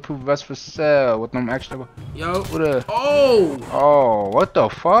sale with them extra. Yo. Oh, what the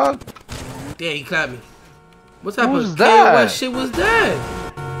fuck? Damn, he clapped me. What type Who's of that? KOS shit was that?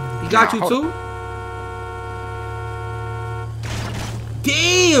 He got you too?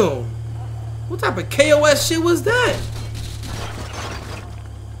 Damn! What type of KOS shit was that?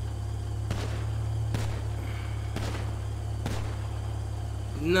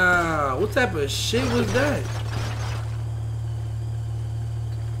 Nah, what type of shit was that?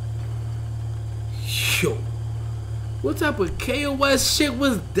 Yo, what type of KOS shit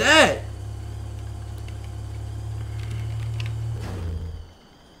was that?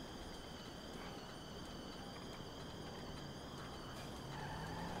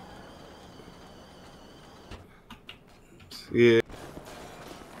 Yeah.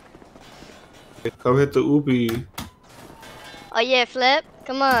 Come hit the Ubi. Oh yeah, Flip.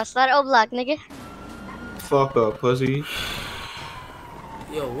 Come on, start O block, nigga. Fuck up, pussy.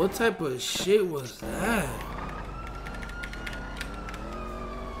 Yo, what type of shit was that?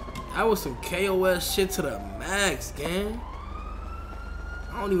 That was some KOS shit to the max, gang.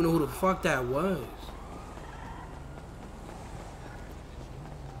 I don't even know who the fuck that was.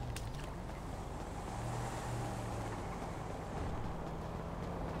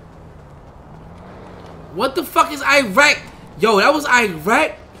 What the fuck is Iraq? Yo, that was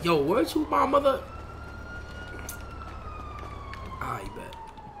Iraq? Yo, where'd you my mother? I bet.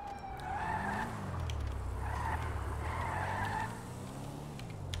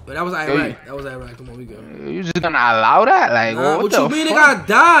 But that was Iraq. That was Iraq. Come on, we go. You just gonna allow that? Like, what you mean? Nigga, I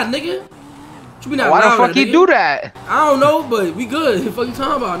died, nigga. What you mean? Why the fuck he do that? I don't know, but we good. What the fuck you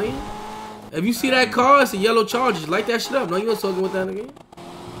talking about, nigga? If you see that car, it's a yellow Charger. Light that shit up. No, you not talking with that nigga.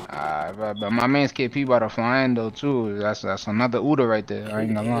 But my man's KP about to fly in though too. That's another Uda right there. I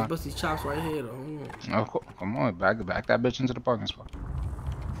ain't gonna lie. Bust these chops right here though. Oh, come on, back that bitch into the parking spot.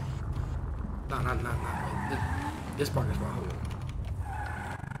 Nah. This parking spot. Hold on.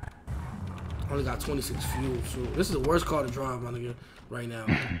 Only got 26 fuel. So this is the worst car to drive, my nigga, right now.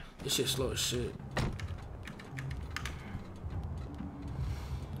 This shit slow as shit.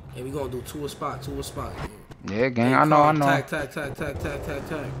 Hey, we gonna do two a spot. Yeah, gang, I know. Tag.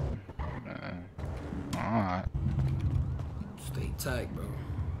 Alright. Stay tight, bro.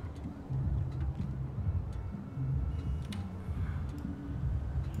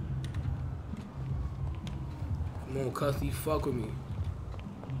 Come on, Custy, fuck with me.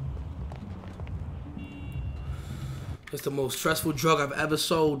 It's the most stressful drug I've ever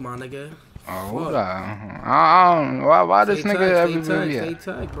sold, my nigga. Oh, hold on. I don't know. Why this nigga ever Stay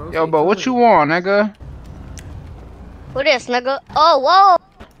tight, bro. Yo, but what you want, nigga? Who this, nigga? Oh, whoa.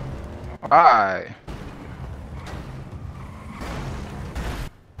 Alright.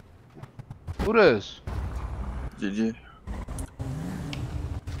 Who this? GG.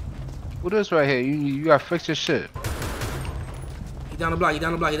 Who this right here? You gotta fix your shit. He down the block, he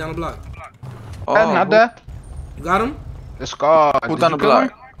down the block, he down the block. Oh, not that. You got him? The Scar. Who down the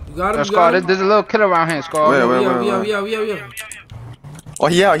block? You got him? The Scar. There's a little kid around here, Scar. Where? Oh,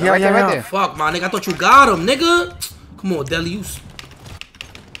 yeah. Right there. Fuck, my nigga. I thought you got him, nigga. Come on, Deli. You.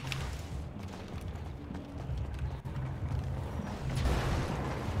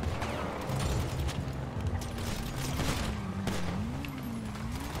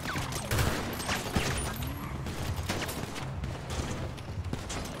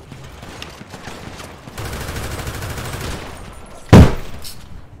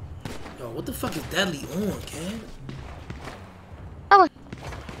 What the fuck is Deadly on, kid? Oh,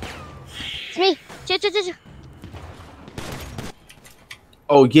 it's me. Chill.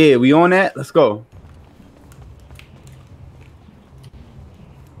 Oh yeah, we on that? Let's go.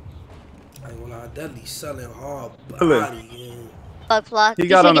 I ain't gonna lie, Deadly selling hard body, man. Fuck, Flock. He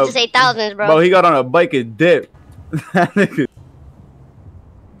got on a just 8,000s, bro. Bro, he got on a bike and dip. That nigga.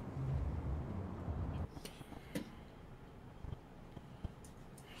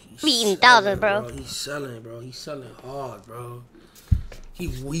 We eating thousands, bro. He's selling, bro. He's selling hard, bro. He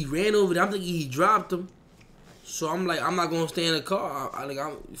ran over there. I'm thinking he dropped him. So I'm like, I'm not gonna stay in the car.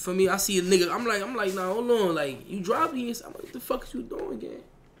 For me, I see a nigga. I'm like, nah, hold on. Like, you dropped me. I'm like, what the fuck is you doing, gang?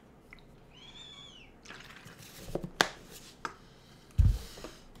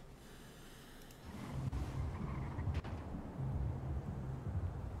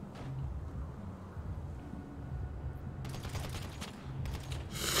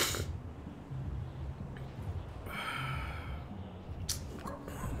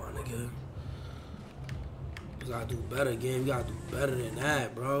 You gotta do better again. You gotta do better than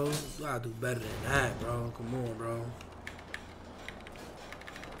that, bro. You gotta do better than that, bro. Come on, bro.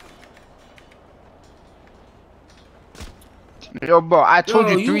 Yo, bro, I told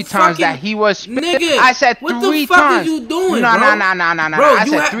you 3 times that he was spitting. Nigga, I said 3 times. What the fuck are you doing, no, bro? No. Bro, I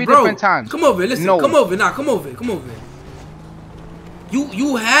said 3 different times. Come over here. Listen. No. Come over. Nah, come over here.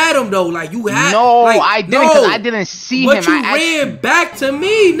 You had him though, like you had. No, like, I didn't, because I didn't see him. But you ran back to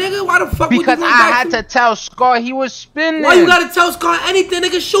me, nigga. Why the fuck? Because would you I had to tell Scar he was spinning. Why you gotta tell Scar anything,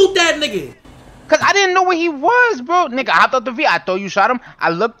 nigga? Shoot that nigga. Cause I didn't know where he was, bro. Nigga, I hopped out the V. I thought you shot him. I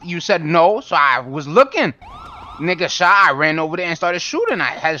looked. You said no, so I was looking. Nigga shot. I ran over there and started shooting. I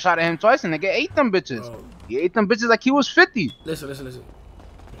had shot at him twice, and nigga ate them bitches. Bro. He ate them bitches like he was 50. Listen.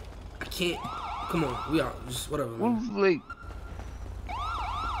 I can't. Come on, we out. Just whatever. Man. Like.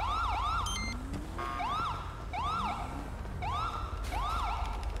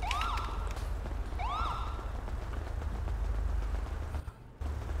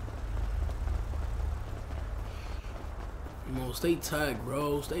 Stay tagged,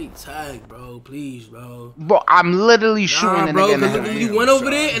 bro. Stay tagged, bro. Please, bro. Bro, I'm literally shooting the bro, nigga in the head. You went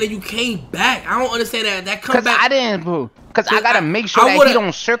over there and then you came back. I don't understand that. That come back. Cause I didn't, bro. Cause I gotta make sure that he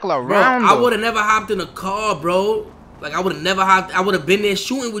don't circle around. Bro, I would have never hopped in a car, bro. Like I would have never hopped. I would have been there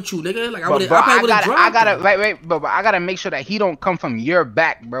shooting with you, nigga. Like I would have. I gotta but I gotta make sure that he don't come from your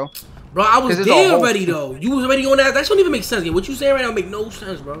back, bro. Bro, I was there already though. You was already on that. That shouldn't even make sense. What you saying right now make no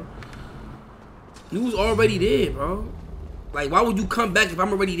sense, bro. You was already there, bro. Like, why would you come back if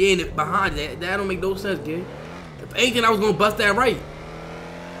I'm already there and behind that? That don't make no sense, kid. If anything, I was gonna bust that right.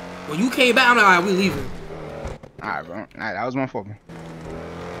 When you came back, I'm like, alright, we leaving. Alright, bro. Alright, that was my fault, bro.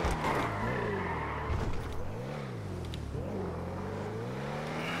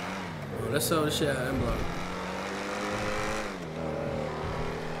 Let's sell this shit at M-Block.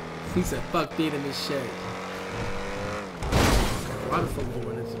 He said, fuck being in this shit. Why the fuck we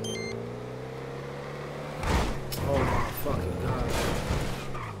doing this? Oh my fucking god.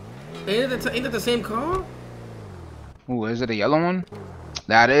 Ain't that the same car? Ooh, is it a yellow one?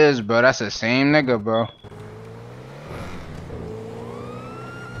 That is, bro. That's the same nigga, bro.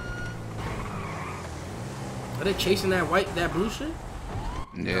 Are they chasing that blue shit?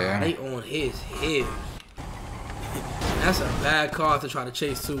 Yeah. Nah, they on his head. That's a bad car to try to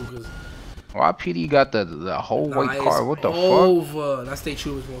chase too, cause why PD got the whole white car? What the fuck? That's state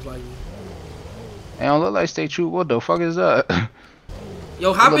troopers most likely. They don't look like State Troop. What the fuck is that?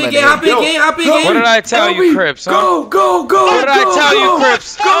 Yo, hop in game, hop in game, hop in game. What did I tell you, Crips? Huh? Go, go, go. What did I tell you,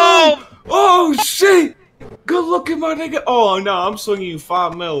 Crips? Go. Oh, shit. Good looking, my nigga. Oh, no, I'm swinging you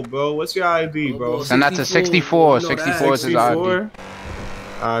 5 mil, bro. What's your ID, bro? Send that to 64. 64 is his ID.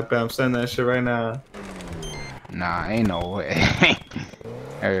 Alright, I'm sending that shit right now. Nah, ain't no way.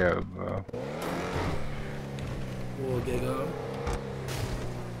 Hey, bro.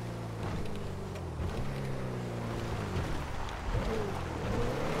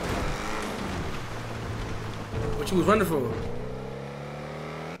 What you was running for?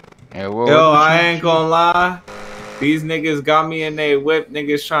 Hey, yo, I ain't gonna lie. These niggas got me in they whip.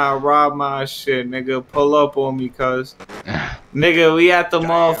 Niggas trying to rob my shit. Nigga, pull up on me, cuz. Nigga, we at the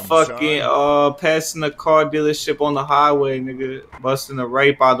motherfucking, passing the car dealership on the highway, nigga. Busting the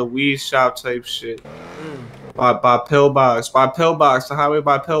right by the weed shop type shit. By Pillbox. By Pillbox. The highway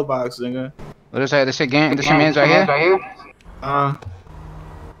by Pillbox, nigga. What is that? This shit gang? This shit man's right here?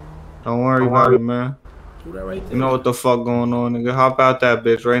 Don't worry about it, man. Who that right there? You know what the fuck going on, nigga. Hop out that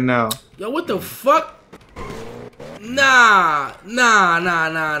bitch right now. Yo, what the fuck? Nah.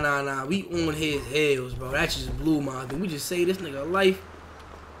 We on his heels, bro. That just blew my thing. We just saved this nigga life.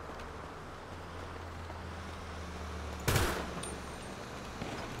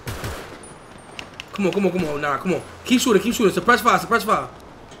 Come on. Nah, come on. Keep shooting. Suppress fire.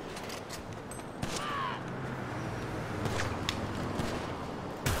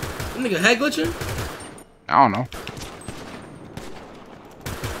 That nigga head glitching? I don't know.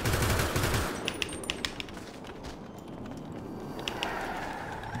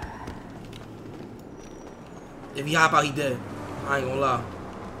 If he hop out, he dead. I ain't gonna lie.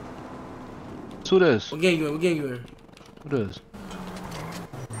 Who this? What gang you in? Who this?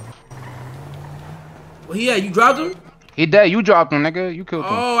 Well, he at? You dropped him? He dead. You dropped him, nigga. You killed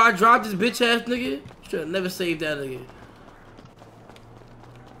him. Oh, I dropped this bitch ass nigga? Should've never saved that nigga.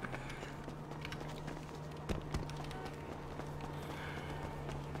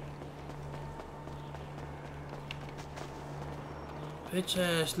 Bitch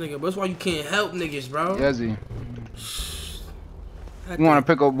ass nigga, but that's why you can't help niggas, bro. Yezzy. You wanna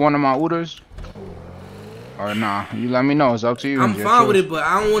pick up one of my Ooters? Or nah? You let me know. It's up to you. I'm fine with it, but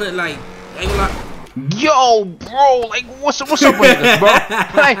I don't want it like. Ain't gonna lie. Yo, bro, like what's up with this, bro?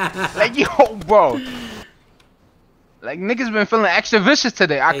 like yo, bro. Like niggas been feeling extra vicious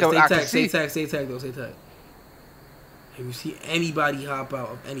today. I can see. Stay tag though. If you see anybody hop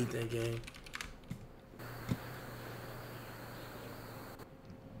out of anything, gang.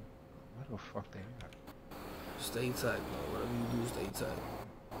 What the fuck they got? Stay tight, bro. Whatever you do, stay tight.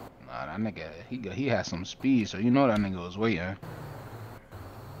 Nah, that nigga, he had some speed, so you know that nigga was waiting.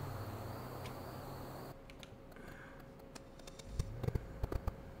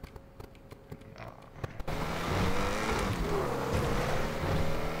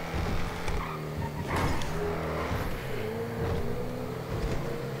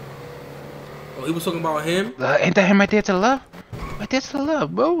 Oh, he was talking about him? Ain't that him right there to the left? Right there to the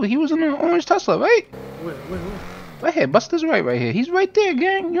left, bro. He was in the orange Tesla, right? Where? Right here, bust this right here. He's right there,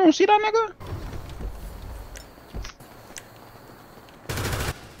 gang. You don't see that nigga?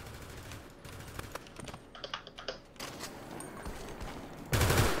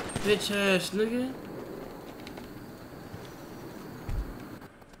 Bitch ass nigga.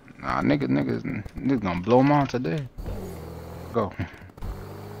 Nah, niggas gonna blow him out today. Go.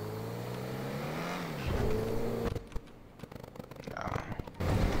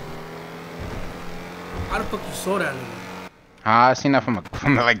 How the fuck you saw that nigga? I seen that from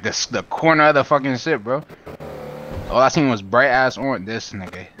like the corner of the fucking shit, bro. All I seen was bright ass orange. This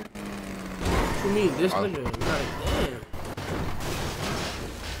nigga. What you mean, this nigga? God damn.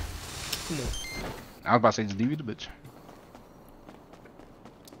 Come on. I was about to say just leave the bitch.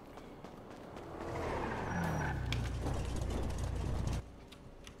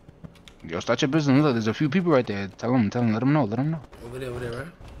 Yo, start your business. Look, there's a few people right there. Tell them, let them know. Over there, right?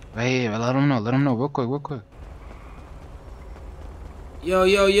 Right here, let them know, real quick. Yo,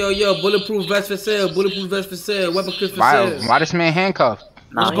 bulletproof vest for sale, weapon kit for sale. Why this man handcuffed?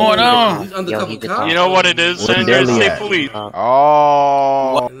 What's going on? These undercover cops. You know what it is, San State Police.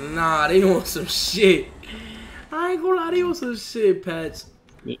 Oh. Nah, they want some shit. I ain't gonna lie, they want some shit, Pats.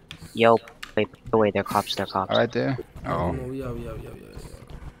 Yo, wait, they're cops. All right there. Oh. Yo.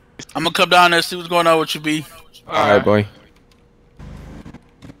 I'm gonna come down there and see what's going on with you, B. Alright, boy.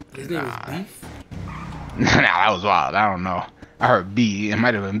 His name is Beef? Nah, that was wild. I don't know. I heard B. It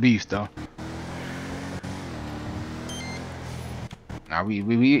might have been Beef though. Nah, we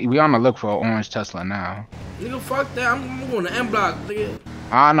on the look for an orange Tesla now. Nigga, fuck that. I'm going to M block, nigga.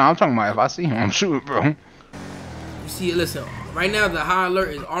 Ah, no, I'm talking about if I see him, I'm shooting, bro. You see, listen. Right now, the high alert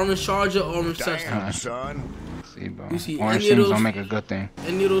is orange charger, orange Cessna. Son. See, bro. You see Orange any of things those? don't make a good thing.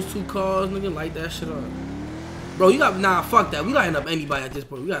 Any of those 2 cars, nigga, light that shit up. Bro, you got nah. Fuck that. We lighting up anybody at this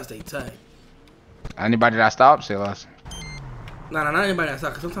point. We gotta stay tight. Anybody that stops, say less. Nah, not anybody that's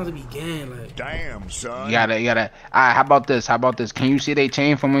out. Cause sometimes it be gang like. Damn, son. You gotta. Alright, how about this? Can you see they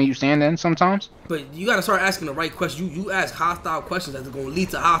chain from when you standing sometimes? But you gotta start asking the right questions. You ask hostile questions that's gonna lead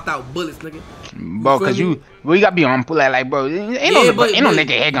to hostile bullets, nigga. Bro, cause we gotta be on like, bro. Ain't no nigga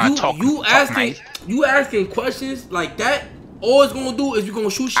here gonna talk. You asking questions like that. All it's gonna do is you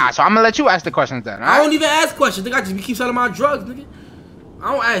gonna shoot shit. Alright, so I'm gonna let you ask the questions then. I don't even ask questions. Nigga, I just keep selling my drugs, nigga.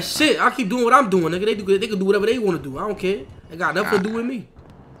 I don't ask shit. I keep doing what I'm doing, nigga. They can do whatever they want to do. I don't care. They got nothing to do with me.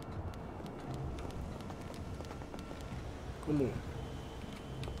 Come on.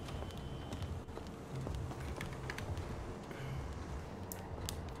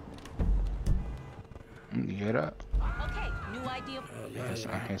 You hear that? Okay, new idea.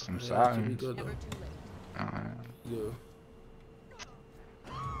 I hear some sirens. Yeah.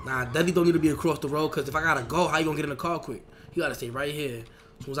 Nah, Dudley don't need to be across the road, cause if I gotta go, how you gonna get in the car quick? You gotta stay right here.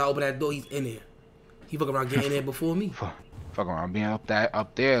 As soon as I open that door, he's in there. He fucking around getting in there before me. Fuck around being up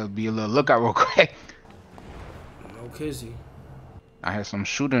there, be a little lookout real quick. No kizzy. I had some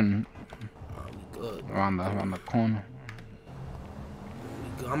shooting around the corner.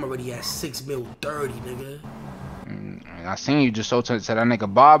 I'm already at 6 mil 30, nigga. I seen you just so to that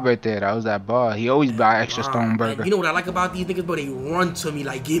nigga Bob right there. That was that Bob. He always buy extra stone burger. You know what I like about these niggas, bro? They run to me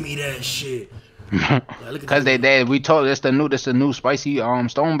like, give me that shit. Cause we told this the new spicy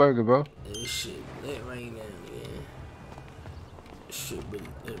stone burger, bro. This shit lit right now, man. This shit really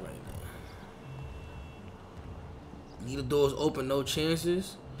lit right now. Leave the doors open, no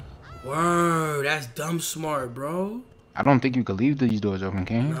chances. Word, that's dumb smart, bro. I don't think you could leave these doors open,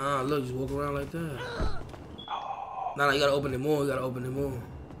 can you? Nah, look, just walk around like that. Nah, you gotta open it more.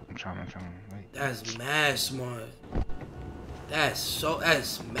 I'm trying. Wait. That's mad smart. That's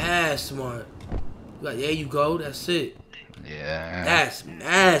mad smart. Like, there you go. That's it. Yeah. That's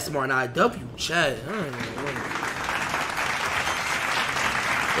mad smart. Now, W chat. You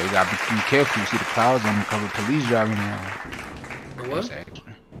gotta be careful. You see the clouds undercover police driving now. The what?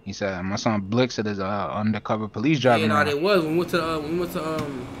 He said, my son Blick said there's undercover police driving now. now. Yeah, they was. When we went to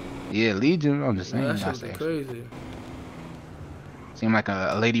yeah, Legion. I'm just saying. Yeah, that shit crazy. Seemed like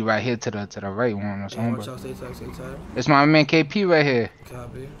a lady right here to the right one or something. Stay tight. It's my man KP right here.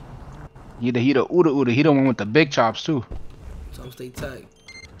 Copy. He the Uda. He the one with the big chops too. So stay tight.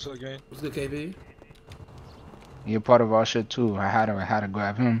 What's up, gang? What's good, KB? He a part of our shit too. I had to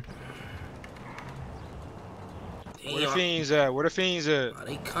grab him. Where the fiends at? Oh,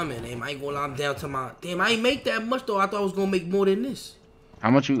 they coming. They might go lie down to my. Damn, I ain't make that much though. I thought I was gonna make more than this.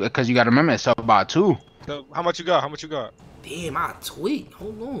 How much you? Cause you gotta remember it's up about 2. So, how much you got? Damn, I tweaked.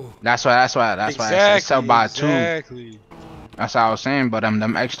 Hold on. That's why it's up by 2. Exactly. That's what I was saying. But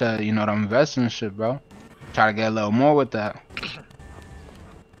them extra, them investing shit, bro. Try to get a little more with that.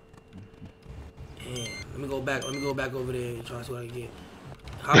 Damn. Let me go back over there and try to see what I can get.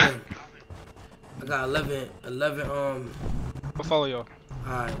 I got 11. I'll follow y'all.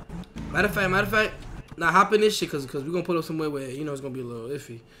 Alright. Matter of fact. Now hop in this shit, cause we're gonna put up somewhere where it's gonna be a little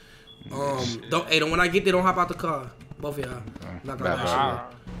iffy. Don't when I get there, don't hop out the car. Both of y'all. Not gonna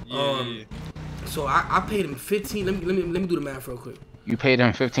that shit. So I paid him 15. Let me do the math real quick. You paid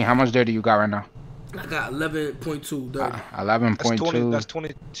him 15. How much dirty you got right now? I got 11.2 dirty. 11.2. That's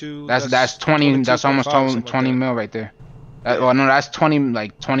 22. That's 20. That's almost 20 mil right there. Well, no, that's 21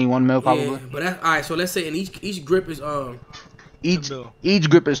 mil probably. Yeah, but that's alright. So let's say in each grip is each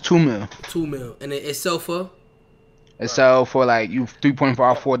grip is 2 mil. 2 mil, and it sell for. It sell for like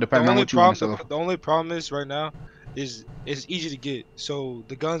 3.54 depending on what you want to sell. The only problem is right now is it's easy to get. So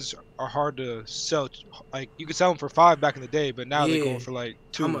the guns are hard to sell. Like you could sell them for 5 back in the day, but now they're going for like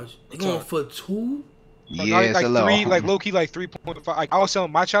 2. How much? They're going for 2? Yeah, it's like 3, like low key like 3.5. Like I was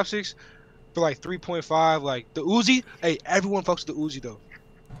selling my chopsticks for like 3.5. Like the Uzi, hey, everyone fucks with the Uzi though.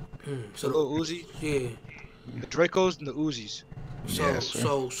 So the little Uzi, yeah, the Dracos and the Uzis.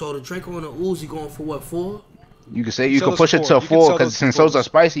 So the Draco and the Uzi going for what, 4? You can say you can push it to 4 because since those are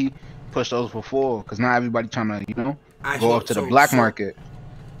spicy, push those for 4 because not everybody trying to go up to the black market.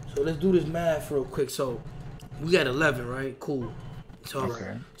 So let's do this math real quick. So we got 11, right? Cool.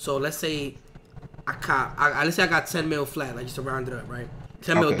 So let's say let's say I got 10 mil flat, like just to round it up, right?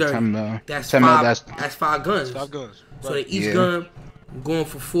 10 mil dirty. 10 mil. That's 10 5. Mil, that's 5 guns. 5 guns. Right. So each gun going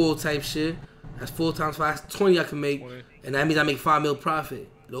for 4 type shit. That's 4 times 5. That's 20 I can make, and that means I make 5 mil profit.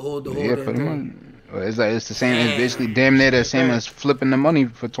 The whole damn thing. It's like it's the same. It's basically damn near the same as flipping the money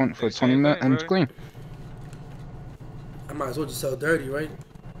for 20 M's clean. I might as well just sell dirty, right?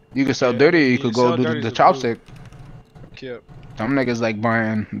 You could sell dirty, or you could go do the chopstick. Yep. Some niggas like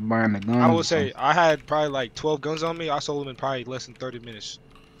buying the guns. I would say I had probably like 12 guns on me. I sold them in probably less than 30 minutes.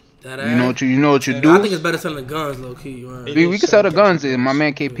 You know what you do? I think it's better selling the guns, low key. Right? We can sell the guns. My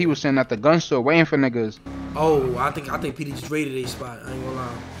man KP was sitting at the gun store waiting for niggas. Oh, I think PD just raided a spot. I ain't gonna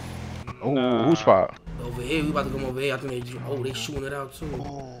lie. Oh, whose spot? Over here, we about to come over here. I think they shooting it out too.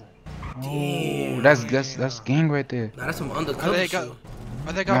 Damn. That's gang right there. Nah, that's some undercover shit.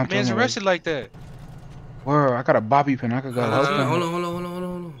 Why they got mans arrested like that? Word, I got a bobby pin. I could go help them. Hold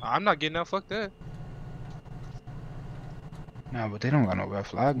on. I'm not getting out. Fuck that. Nah, but they don't got no red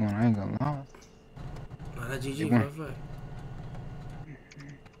flag on. I ain't gonna lie. Nah, that GG for a fact.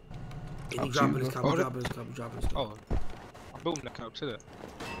 Yeah, you dropping this cop, you dropping this cop. Oh, boom, that cop to that.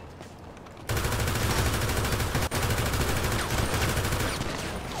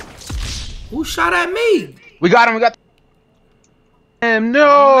 Who shot at me? We got him. Damn, no.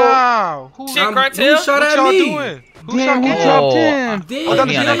 Nah, who shot Cartel? Who shot what at y'all me? Doing? Who Damn, shot who dropped him? Damn,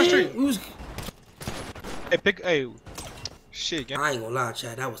 down the street. Hey, shit, gang. I ain't gonna lie,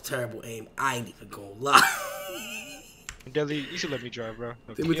 Chad. That was terrible aim. I ain't even gonna lie. Deli, you should let me drive, bro.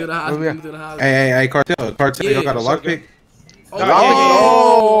 Take me to the house. Hey, Cartel, y'all got a lockpick?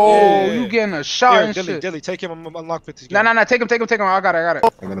 Oh, you getting a shot and shit. Deli, take him. I'm lockpick this game. Nah, take him. I got it. I got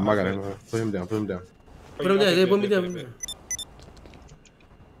him. Put him down. Put him there. Put me down.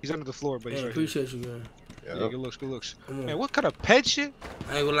 He's under the floor, but he's right appreciate you, man. Yeah, good looks. Man, what kind of pet shit?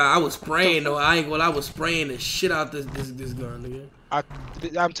 I ain't gonna lie, I was spraying though. I was spraying the shit out this gun, nigga.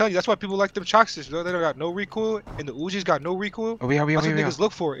 I'm telling you, that's why people like them Choxes, bro. They don't got no recoil, and the Uzi's got no recoil. That's what niggas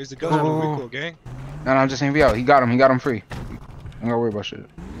look for is the guns with no recoil, gang. No, I'm just saying we out. He got him free. Don't gotta worry about shit.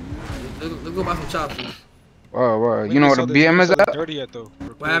 Let's go buy some choppers. You know where the BM is at? Dirty yet though.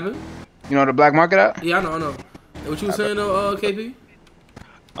 What happened? You know where the black market at? Yeah, I know. What you was saying though, KP?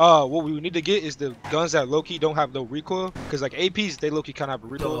 What we need to get is the guns that low-key don't have no recoil, cause like APs they low-key kind of have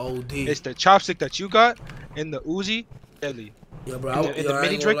a recoil. It's the chopstick that you got and the Uzi, deadly. Yeah, bro. And the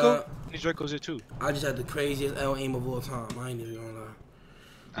mini Draco, Draco's it too. I just had the craziest L aim of all time. I ain't even gonna lie.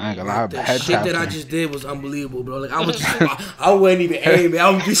 I ain't gonna lie. The shit that I just did was unbelievable, bro. Like I wasn't even aiming. I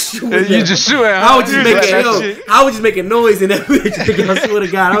was just shooting. You just shooting. I was just making noise in that bitch. Nigga, I swear to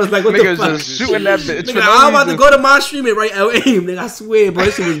God, I was like, what the fuck? Just shooting that bitch. Nigga, I'm about to go to my stream and write L aim. Nigga, I swear, bro.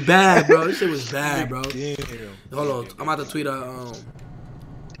 This shit was bad, bro. This shit was bad, bro. Damn. Hold on, I'm about to tweet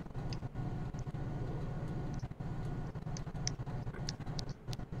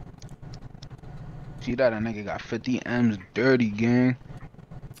See that a nigga got 50 M's dirty, gang.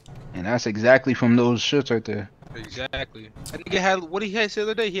 And that's exactly from those shits right there. Exactly. I think it had what he had the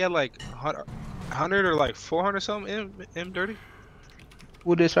other day. He had like 100 or like 400 something M dirty.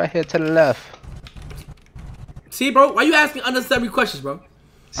 Who this right here to the left? See, bro, why you asking unnecessary questions, bro?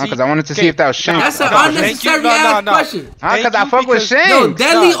 Because I wanted to see if that was Shank. That's an unnecessary ass question. Because I fuck with Shank. Yo,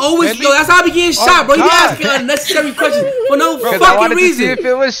 Deadly always, yo, that's how I be getting shot, bro. You be asking unnecessary questions for no fucking reason. To see if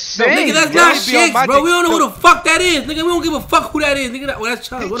it was Shank. Nigga, that's not Shank, bro. We don't know who the fuck that is. Nigga, we don't give a fuck who that is. Nigga, well, that's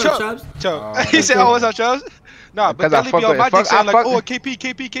Chubbs. What up, Chubbs? He said, oh, what's up, Chubbs? Nah, but Deadly be on my dick saying like, oh,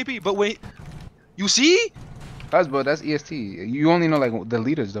 KP. But wait, you see? That's EST. You only know like the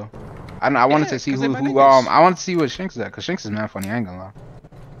leaders though. I wanted to see who I wanted to see what Shanks is at, cause Shanks is mad funny. I ain't gonna lie.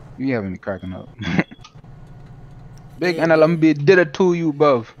 You having me cracking up. Big NLMB did it to you,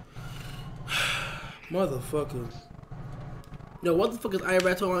 bruv. Motherfuckers. Yo, what the fuck is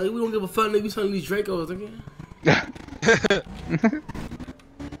IRAT talking about? We don't give a fuck, nigga. We selling these Dracos again.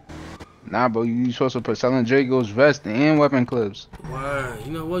 Nah, bro, you supposed to put selling Dracos vest and weapon clips. Word.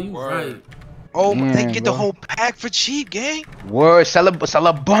 You know what? You right. Oh, they get the whole pack for cheap, gang. Word, sell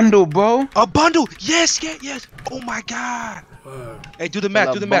a bundle, bro. A bundle, yes, yes. Oh my god. Hey, do the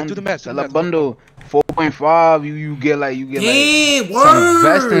math. Sell a bundle, 4.5. You get like some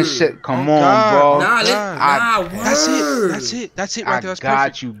vest and shit. Come on, bro. That's it right there. I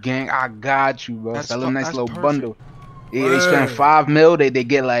got you, gang. I got you, bro. Sell a nice little bundle. Yeah, they spend $5 mil. They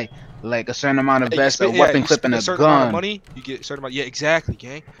get like a certain amount of vest, a weapon clip, and a gun. Amount of money, you get a certain amount. Yeah, exactly,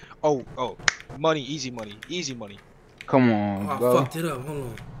 gang. Oh, money, easy money. Come on, bro. I fucked it up. Hold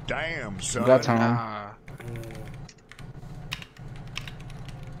on. Damn, son. You got time.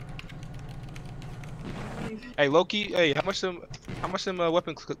 Hey, Loki. Hey, how much them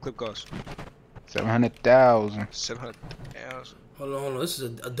weapon clip cost? 700,000. 700,000. Hold on. This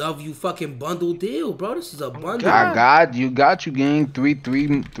is a W fucking bundle deal, bro. This is a bundle. I got you, gang.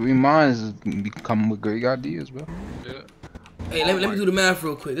 Three minds come with great ideas, bro. Yeah. Hey, let me do the math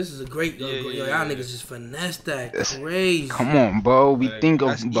real quick. This is a great. Y'all niggas just finesse that crazy. Come on, bro. We think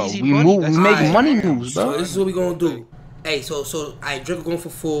of, bro. We move. We make money moves, bro. So this is what we gonna do. Hey, so Draco going for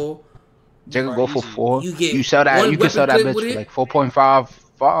 4. Draco go for 4. You sell that. You can sell that bitch for like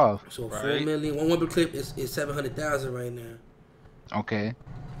 4.55. So 4 million. One weapon clip is 700,000 right now. Okay.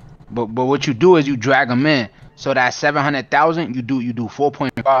 But what you do is you drag them in. So that 700,000, you do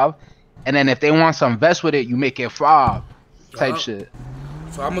 4.5, and then if they want some vest with it, you make it 5 type shit.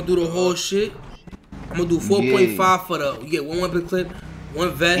 So I'm gonna do the whole shit. I'm gonna do 4.5 for the. You get 1 weapon clip,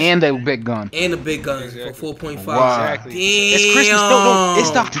 1 vest, and the big gun. And the big gun for 4.5. Wow. Exactly. It's Christmas. No, it's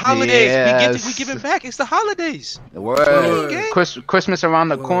the holidays. We giving back. It's the holidays. The word. Christmas around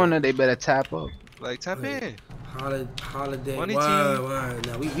the corner. They better tap up. Like tap in. Holiday. Money word.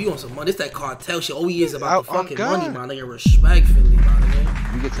 Now we on some money. This that cartel shit. All he is about the fucking money, my nigga. Respectfully, my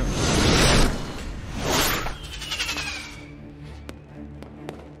nigga. You get to